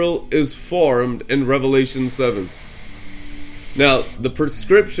Israel is formed in Revelation 7. Now, the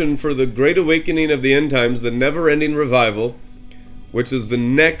prescription for the Great Awakening of the end times, the never-ending revival, which is the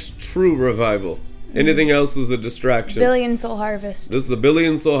next true revival. Anything else is a distraction. Billion soul harvest. This is the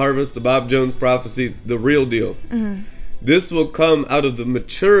billion soul harvest, the Bob Jones prophecy, the real deal. This will come out of the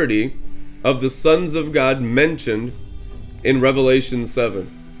maturity of the sons of God mentioned in Revelation 7.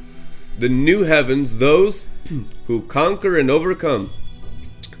 The new heavens, those who conquer and overcome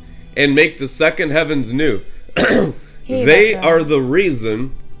and make the second heavens new, they are the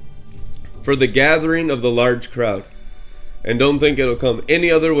reason for the gathering of the large crowd. And don't think it'll come any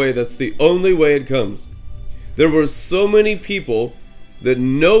other way. That's the only way it comes. There were so many people that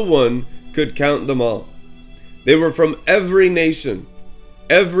no one could count them all. They were from every nation,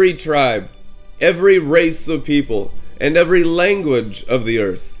 every tribe, every race of people, and every language of the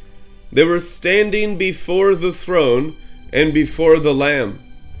earth. They were standing before the throne and before the Lamb.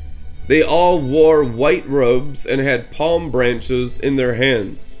 They all wore white robes and had palm branches in their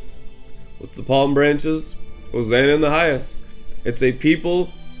hands. What's the palm branches? Hosanna in the highest. It's a people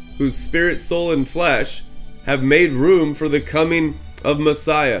whose spirit, soul, and flesh have made room for the coming of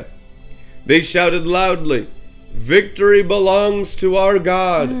Messiah. They shouted loudly, "Victory belongs to our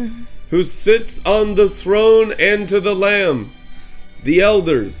God, who sits on the throne and to the Lamb." The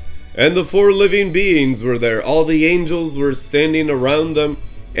elders and the 4 living beings were there. All the angels were standing around them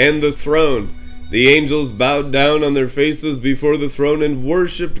and the throne. The angels bowed down on their faces before the throne and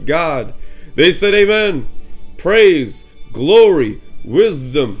worshipped God. They said, "Amen. Praise, glory,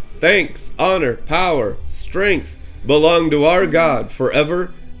 wisdom, thanks, honor, power, strength belong to our God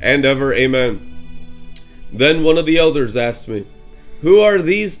forever and ever. Amen." Then one of the elders asked me, "Who are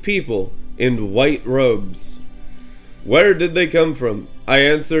these people in white robes? Where did they come from?" I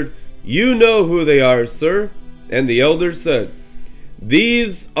answered, "You know who they are, sir." And the elder said,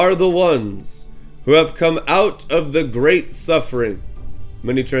 "These are the ones who have come out of the great suffering."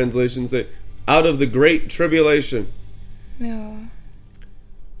 Many translations say, out of the great tribulation. No.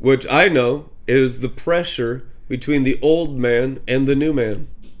 Which I know is the pressure between the old man and the new man.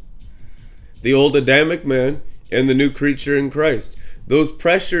 The old Adamic man and the new creature in Christ. Those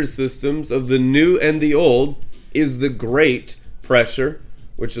pressure systems of the new and the old is the great pressure,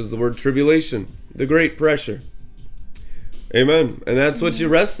 which is the word tribulation. The great pressure. Amen. And that's what you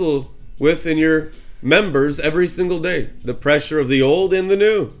wrestle with in your members every single day. The pressure of the old and the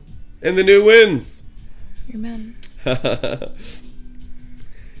new. And the new wins. Amen.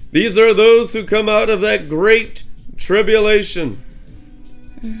 These are those who come out of that great tribulation.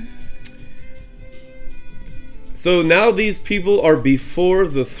 So now these people are before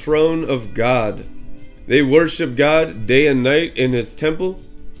the throne of God. They worship God day and night in His temple.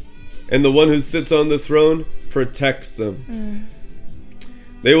 And the one who sits on the throne protects them.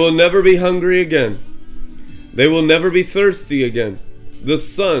 They will never be hungry again. They will never be thirsty again. The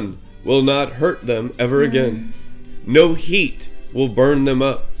sun will not hurt them ever again. No heat will burn them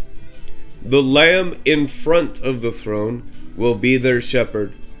up. The Lamb in front of the throne will be their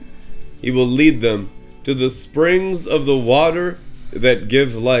shepherd. He will lead them to the springs of the water that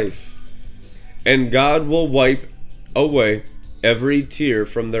give life. And God will wipe away every tear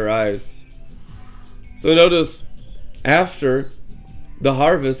from their eyes. So notice, after the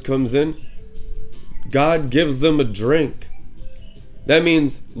harvest comes in, God gives them a drink. That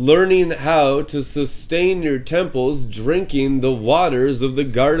means learning how to sustain your temples, drinking the waters of the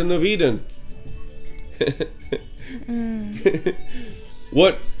Garden of Eden.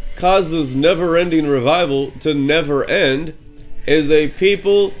 What causes never-ending revival to never end is a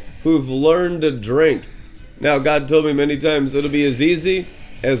people who've learned to drink. Now, God told me many times it'll be as easy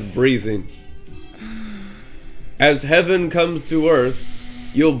as breathing. As heaven comes to earth,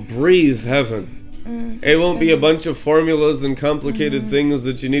 you'll breathe heaven. It won't be a bunch of formulas and complicated things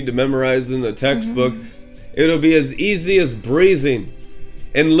that you need to memorize in the textbook. It'll be as easy as breathing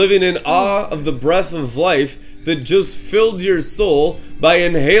and living in awe of the breath of life that just filled your soul by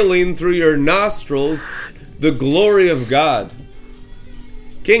inhaling through your nostrils the glory of God.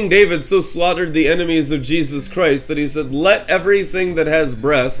 King David so slaughtered the enemies of Jesus Christ that he said, "Let everything that has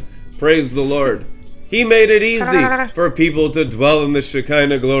breath praise the Lord." He made it easy for people to dwell in the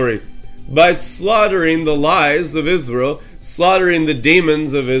Shekinah glory by slaughtering the lies of Israel, slaughtering the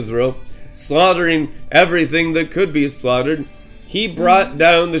demons of Israel, slaughtering everything that could be slaughtered. He brought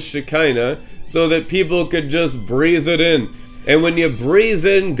down the Shekinah so that people could just breathe it in. And when you breathe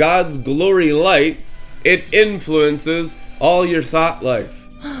in God's glory light, it influences all your thought life.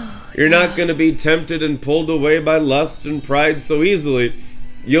 You're not going to be tempted and pulled away by lust and pride so easily.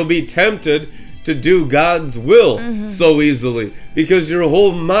 You'll be tempted to do God's will so easily because your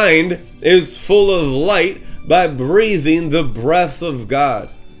whole mind is full of light by breathing the breath of God.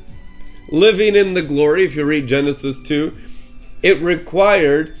 Living in the glory, if you read Genesis 2, it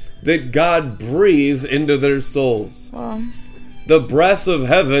required that God breathe into their souls. Wow. The breath of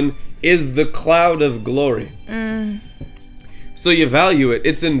heaven is the cloud of glory. So you value it.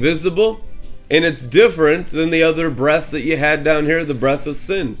 It's invisible, and it's different than the other breath that you had down here, the breath of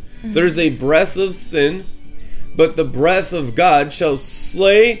sin. There's a breath of sin, but the breath of God shall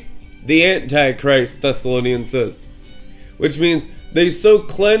slay the Antichrist, Thessalonians says. Which means they so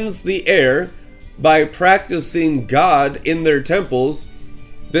cleanse the air by practicing God in their temples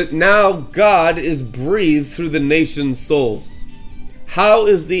that now God is breathed through the nation's souls. How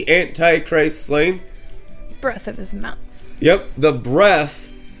is the Antichrist slain? Breath of his mouth. Yep, the breath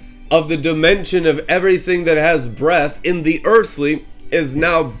of the dimension of everything that has breath in the earthly is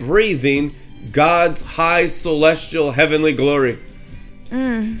now breathing God's high celestial heavenly glory.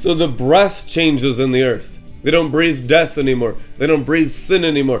 So the breath changes in the earth. They don't breathe death anymore. They don't breathe sin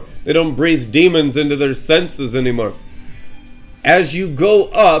anymore. They don't breathe demons into their senses anymore. As you go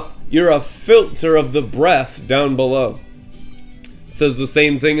up, you're a filter of the breath down below. It says the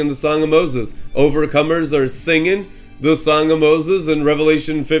same thing in the Song of Moses. Overcomers are singing the Song of Moses in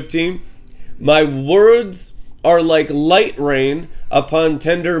Revelation 15. My words are like light rain upon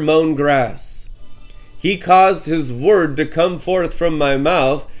tender mown grass. He caused his word to come forth from my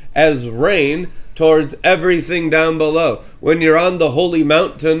mouth as rain towards everything down below. When you're on the holy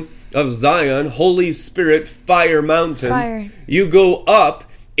mountain of Zion, Holy Spirit, fire mountain, you go up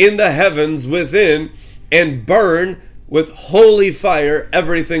in the heavens within and burn with holy fire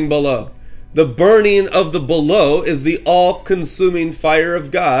everything below. The burning of the below is the all-consuming fire of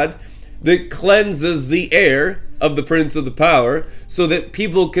God that cleanses the air of the prince of the power so that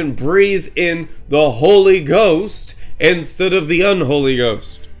people can breathe in the Holy Ghost instead of the unholy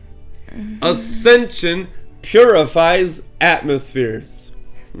ghost. Ascension purifies atmospheres.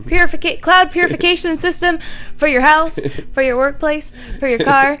 Cloud purification system for your house, for your workplace, for your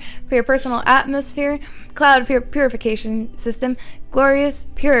car, for your personal atmosphere. Cloud purification system. Glorious,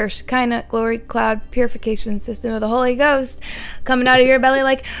 pure, Shekinah glory cloud purification system of the Holy Ghost coming out of your belly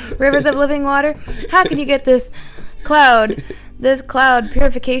like rivers of living water. How can you get this cloud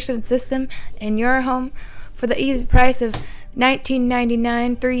purification system in your home for the easy price of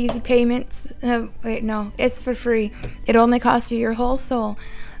 $19.99, 3 easy payments? Wait, no, it's for free. It only costs you your whole soul.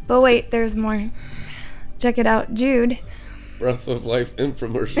 But wait, there's more. Check it out, Jude. Breath of Life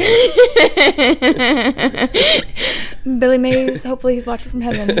infomercial. Billy Mays, hopefully he's watching from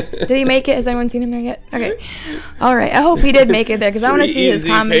heaven. Did he make it? Has anyone seen him there yet? Okay. All right. I hope he did make it there because I want to see his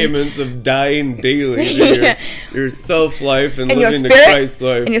comedy. Payments of dying daily to your self-life and living your the Christ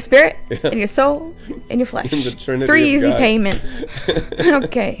life. In your spirit, in your soul, in your flesh. In the Trinity 3 easy God. payments.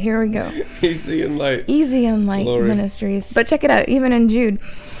 Okay, here we go. Easy and light. Easy and light Glory. ministries. But check it out, even in Jude.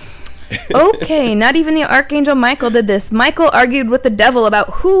 Okay, not even the Archangel Michael did this. Michael argued with the devil about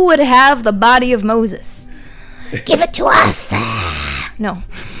who would have the body of Moses. Give it to us. No.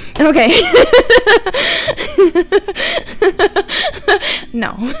 Okay.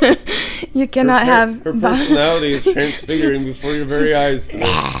 No. You cannot have... Her personality is transfiguring before your very eyes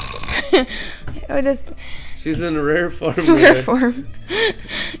today. She's in rare form. Rare form.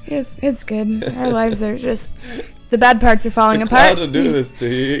 It's good. Our lives are just... The bad parts are falling apart. The cloud will do this to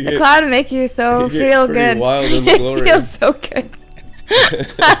you. The cloud will make you so feel good. Wild in the glory. It feels so good.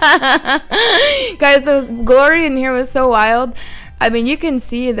 Guys, the glory in here was so wild. I mean, you can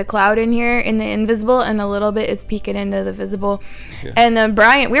see the cloud in here in the invisible, and a little bit is peeking into the visible. Yeah. And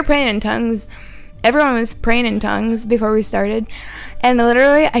Brian, we were praying in tongues. Everyone was praying in tongues before we started. And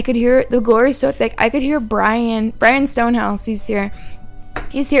literally, I could hear the glory so thick. I could hear Brian Stonehouse. He's here.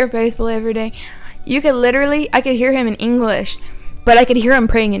 He's here faithfully every day. I could hear him in English, but I could hear him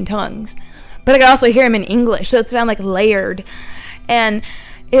praying in tongues. But I could also hear him in English, so it sounded like layered. And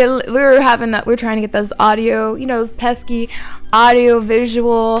we were trying to get those audio, those pesky audio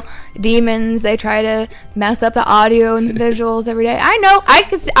visual demons. They try to mess up the audio and the visuals every day. I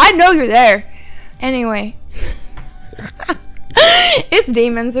know you're there. Anyway. It's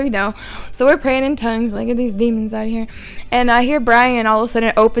demons, we know. So we're praying in tongues, like, get these demons out of here. And I hear Brian, all of a sudden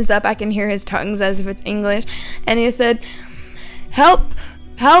it opens up, I can hear his tongues as if it's English. And he said, help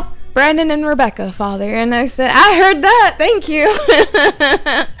Brandon and Rebecca, Father. And I said, I heard that, thank you.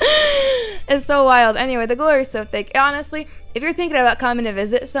 It's so wild. Anyway, the glory is so thick. Honestly, if you're thinking about coming to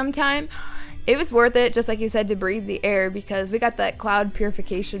visit sometime, it was worth it, just like you said, to breathe the air, because we got that cloud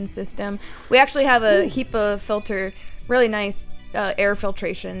purification system. We actually have a HEPA filter, really nice air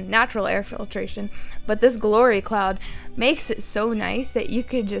filtration, natural air filtration. But this glory cloud makes it so nice that you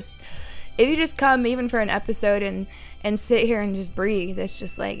could just, if you just come even for an episode and sit here and just breathe, it's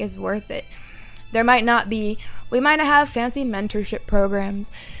just like, it's worth it. We might not have fancy mentorship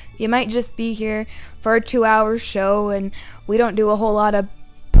programs. You might just be here for a 2-hour show, and we don't do a whole lot of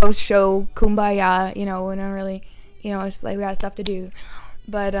post-show kumbaya, we don't really, it's like we got stuff to do.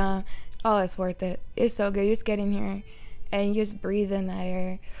 But, it's worth it. It's so good. You just get in here and you just breathe in that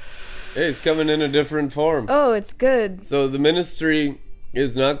air. Hey, it's coming in a different form. Oh, it's good. So the ministry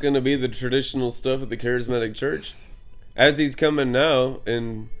is not going to be the traditional stuff at the charismatic church. As he's coming now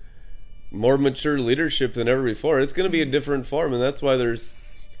in more mature leadership than ever before, it's going to be a different form, and that's why there's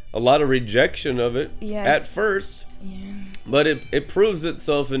a lot of rejection of it at first. Yeah. But it proves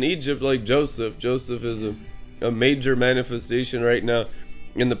itself in Egypt, like Joseph. Joseph is a major manifestation right now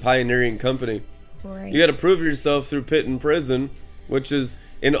in the pioneering company. Right. You got to prove yourself through pit and prison, which is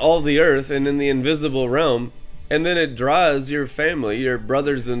in all the earth and in the invisible realm, and then it draws your family, your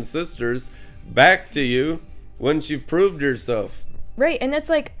brothers and sisters, back to you once you've proved yourself. Right, and that's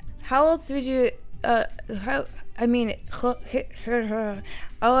like, how else would you? All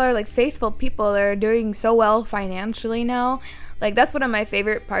our like faithful people that are doing so well financially now. Like, that's one of my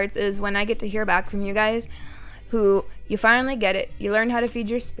favorite parts, is when I get to hear back from you guys, who you finally get it. You learn how to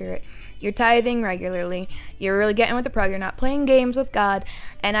feed your spirit. You're tithing regularly. You're really getting with the pro. You're not playing games with God.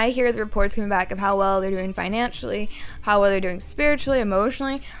 And I hear the reports coming back of how well they're doing financially, how well they're doing spiritually,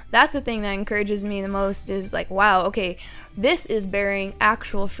 emotionally. That's the thing that encourages me the most, is like, wow, okay, this is bearing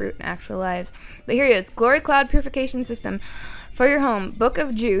actual fruit in actual lives. But here it is, Glory Cloud Purification System for your home, Book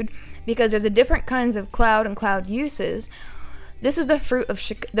of Jude, because there's a different kinds of cloud and cloud uses. This is the fruit of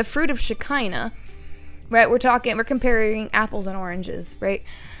Shekinah, right? We're comparing apples and oranges, right?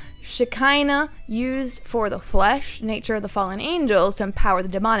 Shekinah used for the flesh, nature of the fallen angels to empower the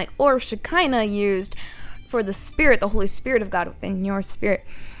demonic, or Shekinah used for the spirit, the Holy Spirit of God within your spirit.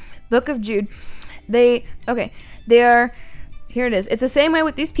 Book of Jude. Here it is. It's the same way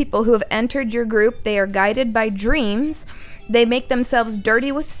with these people who have entered your group. They are guided by dreams. They make themselves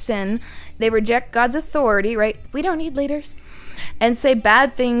dirty with sin. They reject God's authority, right? We don't need leaders. And say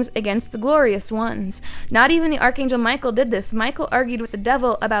bad things against the glorious ones. Not even the Archangel Michael did this. Michael argued with the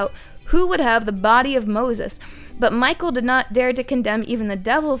devil about who would have the body of Moses. But Michael did not dare to condemn even the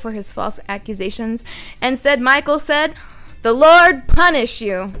devil for his false accusations. And Michael said, "The Lord punish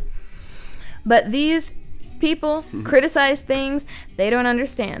you." But these people criticize things they don't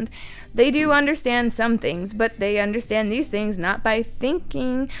understand. They do understand some things, but they understand these things not by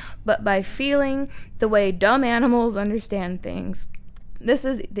thinking, but by feeling, the way dumb animals understand things. This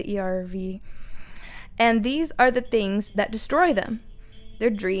is the ERV. And these are the things that destroy them. Their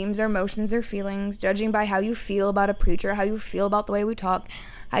dreams, their emotions, their feelings, judging by how you feel about a preacher, how you feel about the way we talk,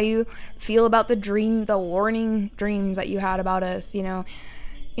 how you feel about the warning dreams that you had about us, you know,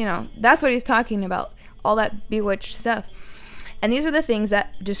 that's what he's talking about, all that bewitched stuff. And these are the things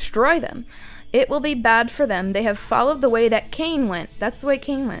that destroy them. It will be bad for them. They have followed the way that Cain went. That's the way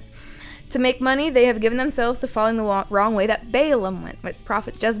Cain went. To make money, they have given themselves to following the wrong way that Balaam went, with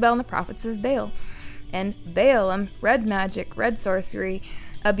Prophet Jezebel and the prophets of Baal. And Balaam, red magic, red sorcery,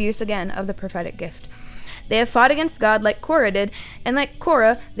 abuse again of the prophetic gift. They have fought against God like Korah did, and like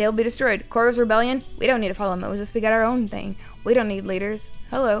Korah, they'll be destroyed. Korah's rebellion, we don't need to follow Moses, we got our own thing. We don't need leaders.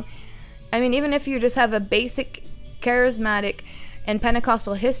 Hello. I mean, even if you just have a basic, charismatic, and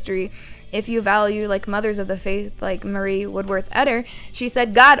Pentecostal history, if you value like mothers of the faith like Marie Woodworth Etter, she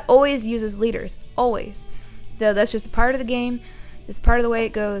said God always uses leaders. Always. So that's just a part of the game. It's part of the way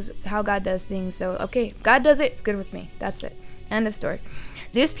it goes. It's how God does things. So, okay, God does it. It's good with me. That's it. End of story.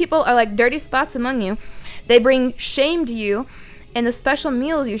 These people are like dirty spots among you. They bring shame to you in the special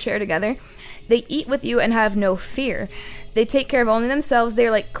meals you share together. They eat with you and have no fear. They take care of only themselves. They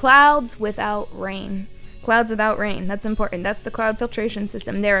are like clouds without rain. Clouds without rain. That's important. That's the cloud filtration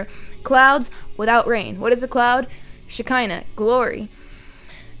system. They're clouds without rain. What is a cloud? Shekinah, glory.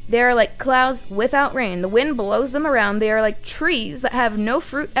 They are like clouds without rain. The wind blows them around. They are like trees that have no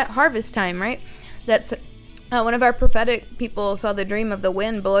fruit at harvest time, right? That's one of our prophetic people saw the dream of the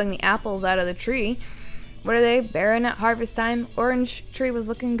wind blowing the apples out of the tree. What are they? Barren at harvest time. Orange tree was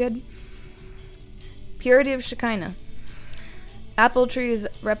looking good. Purity of Shekinah. Apple trees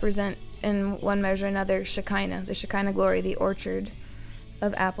represent, in one measure or another, Shekinah, the Shekinah glory, the orchard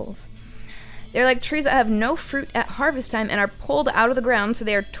of apples. They're like trees that have no fruit at harvest time and are pulled out of the ground, so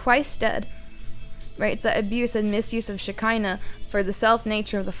they are twice dead. Right? It's that abuse and misuse of Shekinah for the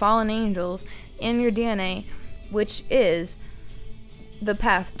self-nature of the fallen angels in your DNA, which is the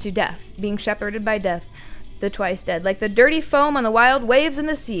path to death, being shepherded by death, the twice dead. Like the dirty foam on the wild waves in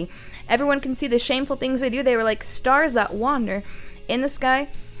the sea. Everyone can see the shameful things they do. They were like stars that wander in the sky,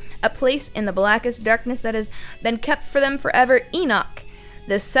 a place in the blackest darkness that has been kept for them forever. Enoch,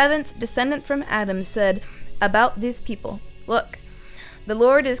 the seventh descendant from Adam, said about these people, "Look, the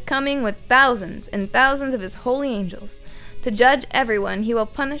Lord is coming with thousands and thousands of his holy angels. To judge everyone, he will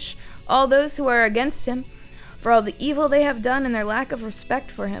punish all those who are against him for all the evil they have done and their lack of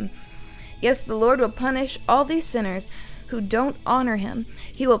respect for him. Yes, the Lord will punish all these sinners who don't honor him.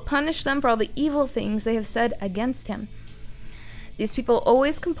 He will punish them for all the evil things they have said against him." These people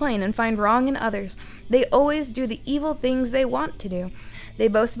always complain and find wrong in others. They always do the evil things they want to do. They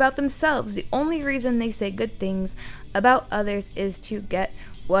boast about themselves. The only reason they say good things about others is to get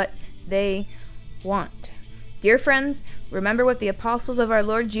what they want. Dear friends, remember what the apostles of our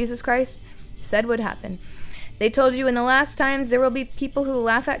Lord Jesus Christ said would happen. They told you in the last times there will be people who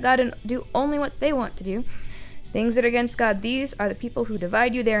laugh at God and do only what they want to do. Things that are against God, these are the people who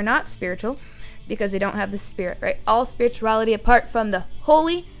divide you. They are not spiritual because they don't have the Spirit, right? All spirituality apart from the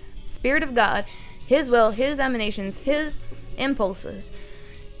Holy Spirit of God, his will, his emanations, his impulses,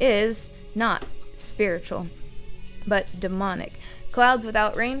 is not spiritual, but demonic. Clouds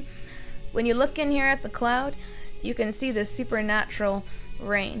without rain. When you look in here at the cloud, you can see the supernatural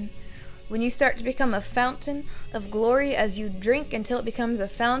rain. When you start to become a fountain of glory as you drink until it becomes a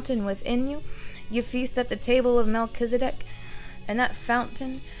fountain within you, you feast at the table of Melchizedek, and that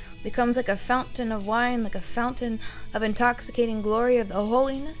fountain becomes like a fountain of wine, like a fountain of intoxicating glory of the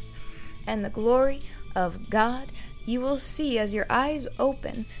holiness and the glory of God. You will see as your eyes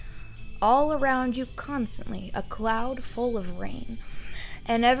open all around you constantly a cloud full of rain.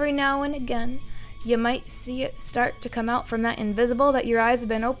 And every now and again, you might see it start to come out from that invisible that your eyes have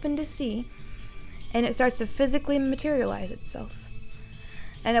been open to see, and it starts to physically materialize itself.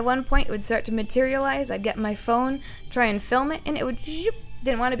 And at one point, it would start to materialize. I'd get my phone, try and film it, and it would,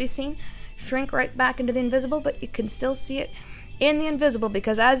 didn't want to be seen, shrink right back into the invisible, but you can still see it in the invisible,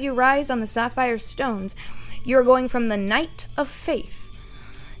 because as you rise on the sapphire stones, you're going from the night of faith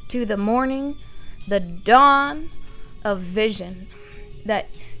to the morning, the dawn of vision, that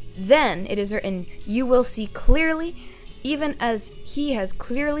then it is written, you will see clearly, even as he has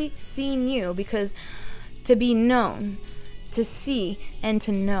clearly seen you, because to be known, to see and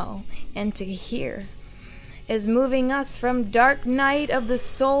to know and to hear is moving us from dark night of the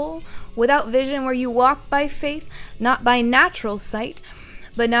soul without vision, where you walk by faith, not by natural sight,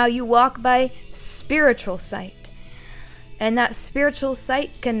 but now you walk by spiritual sight. And that spiritual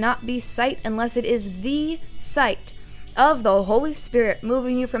sight cannot be sight unless it is the sight of the Holy Spirit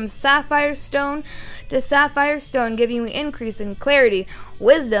moving you from sapphire stone to sapphire stone, giving you increase in clarity,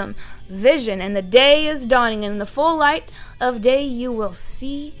 wisdom, vision. And the day is dawning, and in the full light of day you will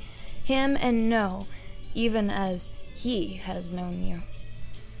see him and know, even as he has known you.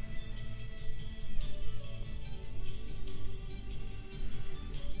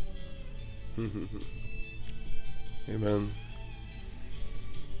 Amen.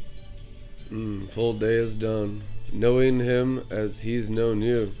 Full day is done. Knowing him as he's known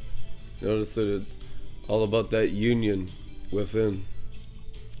you. Notice that it's all about that union within.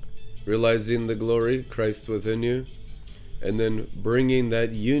 Realizing the glory, Christ within you, and then bringing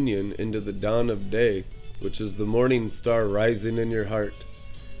that union into the dawn of day, which is the morning star rising in your heart,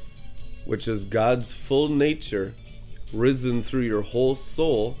 which is God's full nature risen through your whole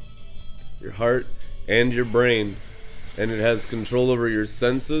soul, your heart, and your brain. And it has control over your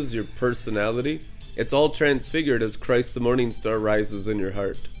senses, your personality. It's all transfigured as Christ the morning star rises in your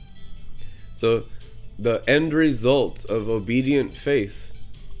heart. So the end result of obedient faith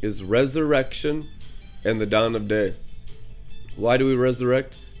is resurrection and the dawn of day. Why do we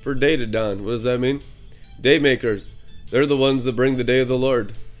resurrect? For day to dawn. What does that mean? Daymakers, they're the ones that bring the day of the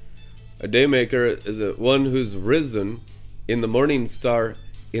Lord. A daymaker is one who's risen in the morning star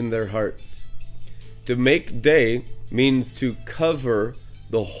in their hearts. To make day means to cover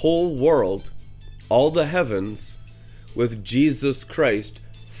the whole world, all the heavens, with Jesus Christ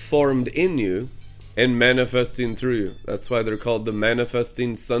formed in you and manifesting through you. That's why they're called the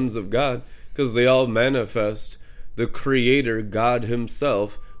manifesting sons of God, because they all manifest the Creator, God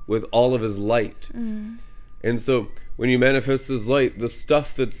himself, with all of his light. And so when you manifest his light, the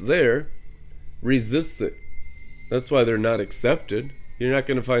stuff that's there resists it. That's why they're not accepted. You're not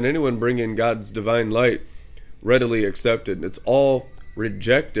going to find anyone bringing God's divine light readily accepted. It's all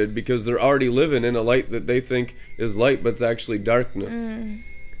rejected because they're already living in a light that they think is light, but it's actually darkness.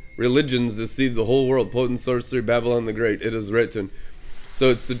 Religions deceive the whole world. Potent sorcery, Babylon the Great. It is written.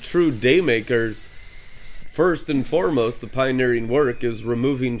 So it's the true daymakers. First and foremost, the pioneering work is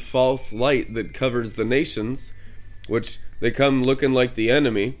removing false light that covers the nations, which they come looking like the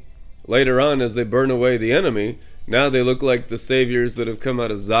enemy. Later on, as they burn away the enemy, now they look like the saviors that have come out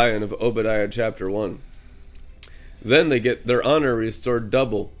of Zion of Obadiah chapter 1. Then they get their honor restored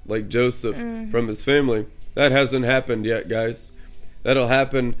double, like Joseph from his family. That hasn't happened yet, guys. That'll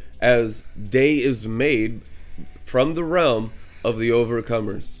happen as day is made from the realm of the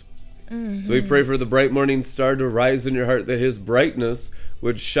overcomers. So we pray for the bright morning star to rise in your heart, that his brightness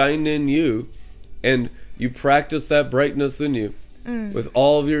would shine in you, and you practice that brightness in you with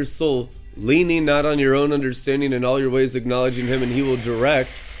all of your soul, leaning not on your own understanding, in all your ways acknowledging him, and he will direct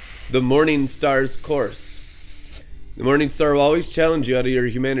the morning star's course. The morning star will always challenge you out of your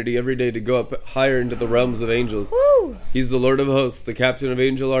humanity every day to go up higher into the realms of angels. He's the Lord of hosts, the captain of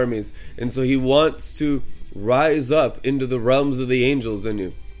angel armies, and so he wants to rise up into the realms of the angels in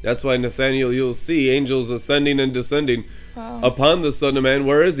you. That's why, Nathaniel, you'll see angels ascending and descending upon the Son of Man.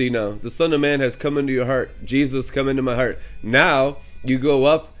 Where is he now? The Son of Man has come into your heart. Jesus come into my heart. Now you go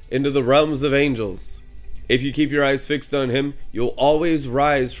up into the realms of angels. If you keep your eyes fixed on him, you'll always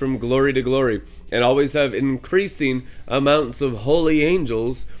rise from glory to glory and always have increasing amounts of holy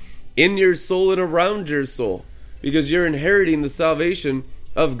angels in your soul and around your soul, because you're inheriting the salvation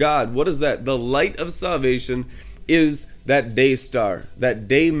of God. What is that? The light of salvation is that day star, that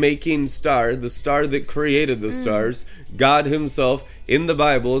day-making star, the star that created the stars. God himself in the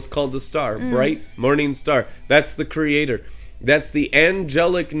Bible is called the star, bright morning star. That's the creator. That's the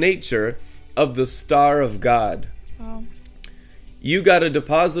angelic nature of the star of God. Wow. You got a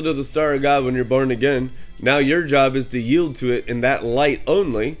deposit of the star of God when you're born again. Now your job is to yield to it in that light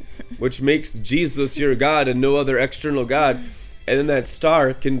only, which makes Jesus your God and no other external God. And then that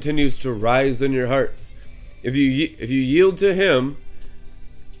star continues to rise in your hearts. If you yield to him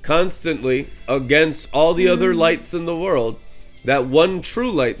constantly against all the other lights in the world, that one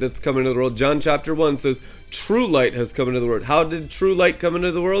true light that's come into the world, John chapter 1 says, true light has come into the world. How did true light come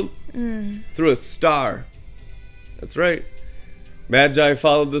into the world? Through a star. That's right. Magi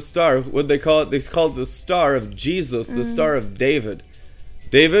followed the star. What did they call it? They called it the star of Jesus, the star of David.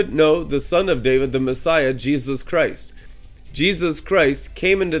 David? No, the son of David, the Messiah, Jesus Christ. Jesus Christ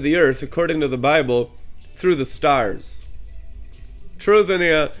came into the earth, according to the Bible, through the stars. Truth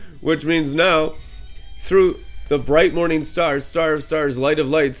in which means now, through the bright morning star, star of stars, light of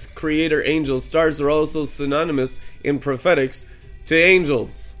lights, creator, angels. Stars are also synonymous in prophetics to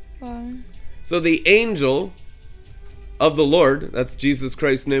angels. Wow. So the angel of the Lord, that's Jesus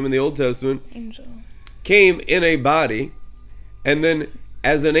Christ's name in the Old Testament, Angel. came in a body and then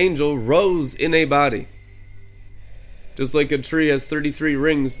as an angel rose in a body. Just like a tree has 33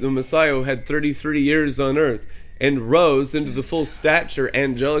 rings, the Messiah had 33 years on earth and rose into the full stature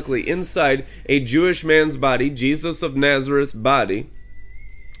angelically inside a Jewish man's body, Jesus of Nazareth's body,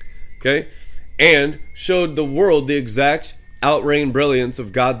 okay, and showed the world the exact outreign brilliance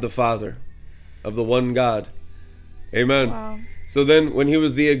of God the Father, of the one God. Amen. Wow. So then when he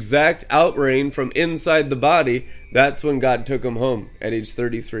was the exact outreign from inside the body, that's when God took him home at age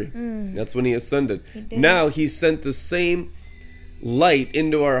 33. That's when he ascended. Now he sent the same light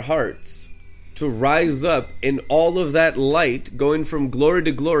into our hearts to rise up, and all of that light going from glory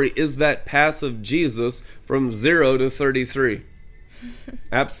to glory is that path of Jesus from 0 to 33.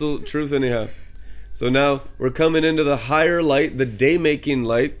 Absolute truth anyhow. So now we're coming into the higher light, the day-making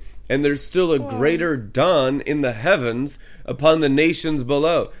light, and there's still a greater dawn in the heavens upon the nations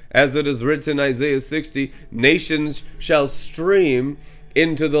below. As it is written in Isaiah 60, nations shall stream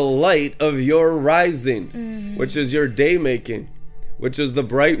into the light of your rising, which is your day-making, which is the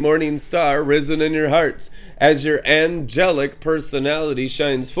bright morning star risen in your hearts. As your angelic personality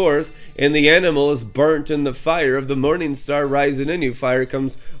shines forth, and the animal is burnt in the fire of the morning star rising in you. Fire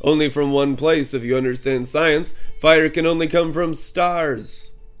comes only from one place. If you understand science, fire can only come from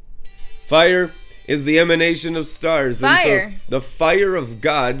stars. Fire is the emanation of stars. Fire. And so the fire of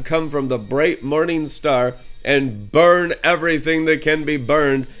God come from the bright morning star and burn everything that can be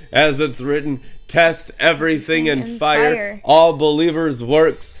burned, as it's written, test everything in fire. All believers'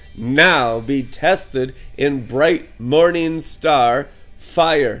 works now be tested in bright morning star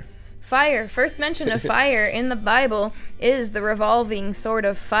fire. Fire. First mention of fire in the Bible is the revolving sword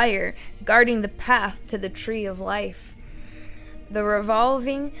of fire, guarding the path to the tree of life. The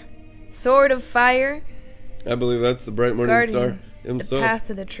revolving sword of fire. I believe that's the bright morning star himself. The path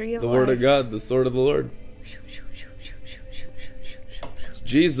to the tree of the life. Word of God, the sword of the Lord. It's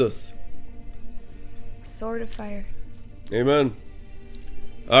Jesus. Sword of fire. Amen.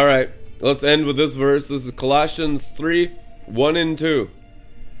 All right, let's end with this verse. This is Colossians 3, 1 and 2.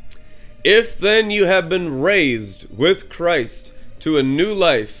 If then you have been raised with Christ to a new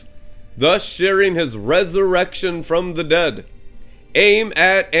life, thus sharing his resurrection from the dead, aim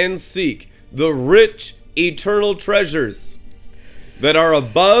at and seek the rich eternal treasures that are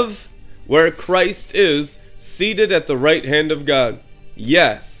above, where Christ is seated at the right hand of God.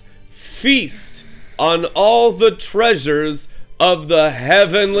 Yes, feast on all the treasures of the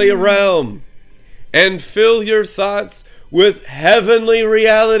heavenly realm, and fill your thoughts with heavenly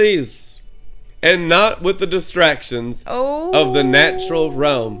realities, and not with the distractions of the natural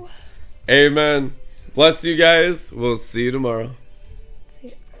realm. Amen. Bless you guys. We'll see you tomorrow.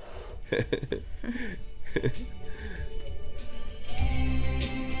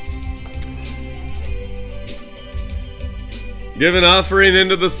 Give an offering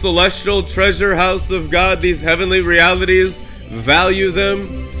into the celestial treasure house of God, these heavenly realities. Value them.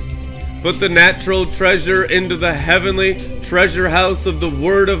 Put the natural treasure into the heavenly treasure house of the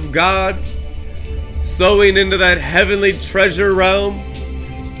Word of God. Sowing into that heavenly treasure realm.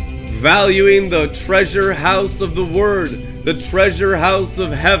 Valuing the treasure house of the Word, the treasure house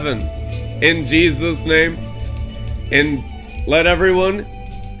of heaven. In Jesus' name. And let everyone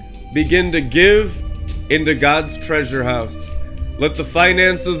begin to give into God's treasure house. Let the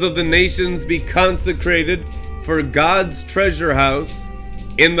finances of the nations be consecrated for God's treasure house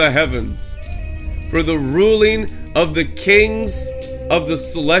in the heavens. For the ruling of the kings of the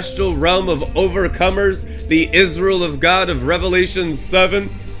celestial realm of overcomers, the Israel of God of Revelation 7,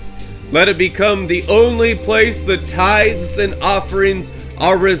 let it become the only place the tithes and offerings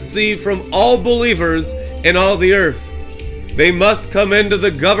are received from all believers in all the earth. They must come into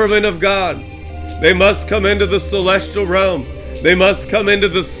the government of God. They must come into the celestial realm. They must come into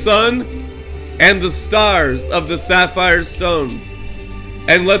the sun and the stars of the sapphire stones.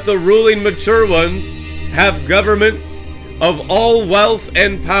 And let the ruling mature ones have government of all wealth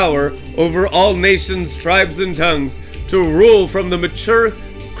and power over all nations, tribes, and tongues, to rule from the mature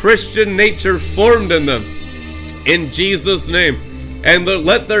Christian nature formed in them. In Jesus' name. And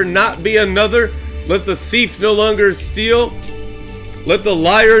let there not be another. Let the thief no longer steal. Let the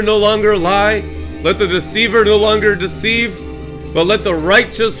liar no longer lie. Let the deceiver no longer deceive. But let the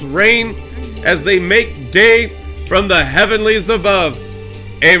righteous reign as they make day from the heavenlies above.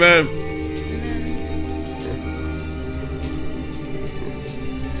 Amen.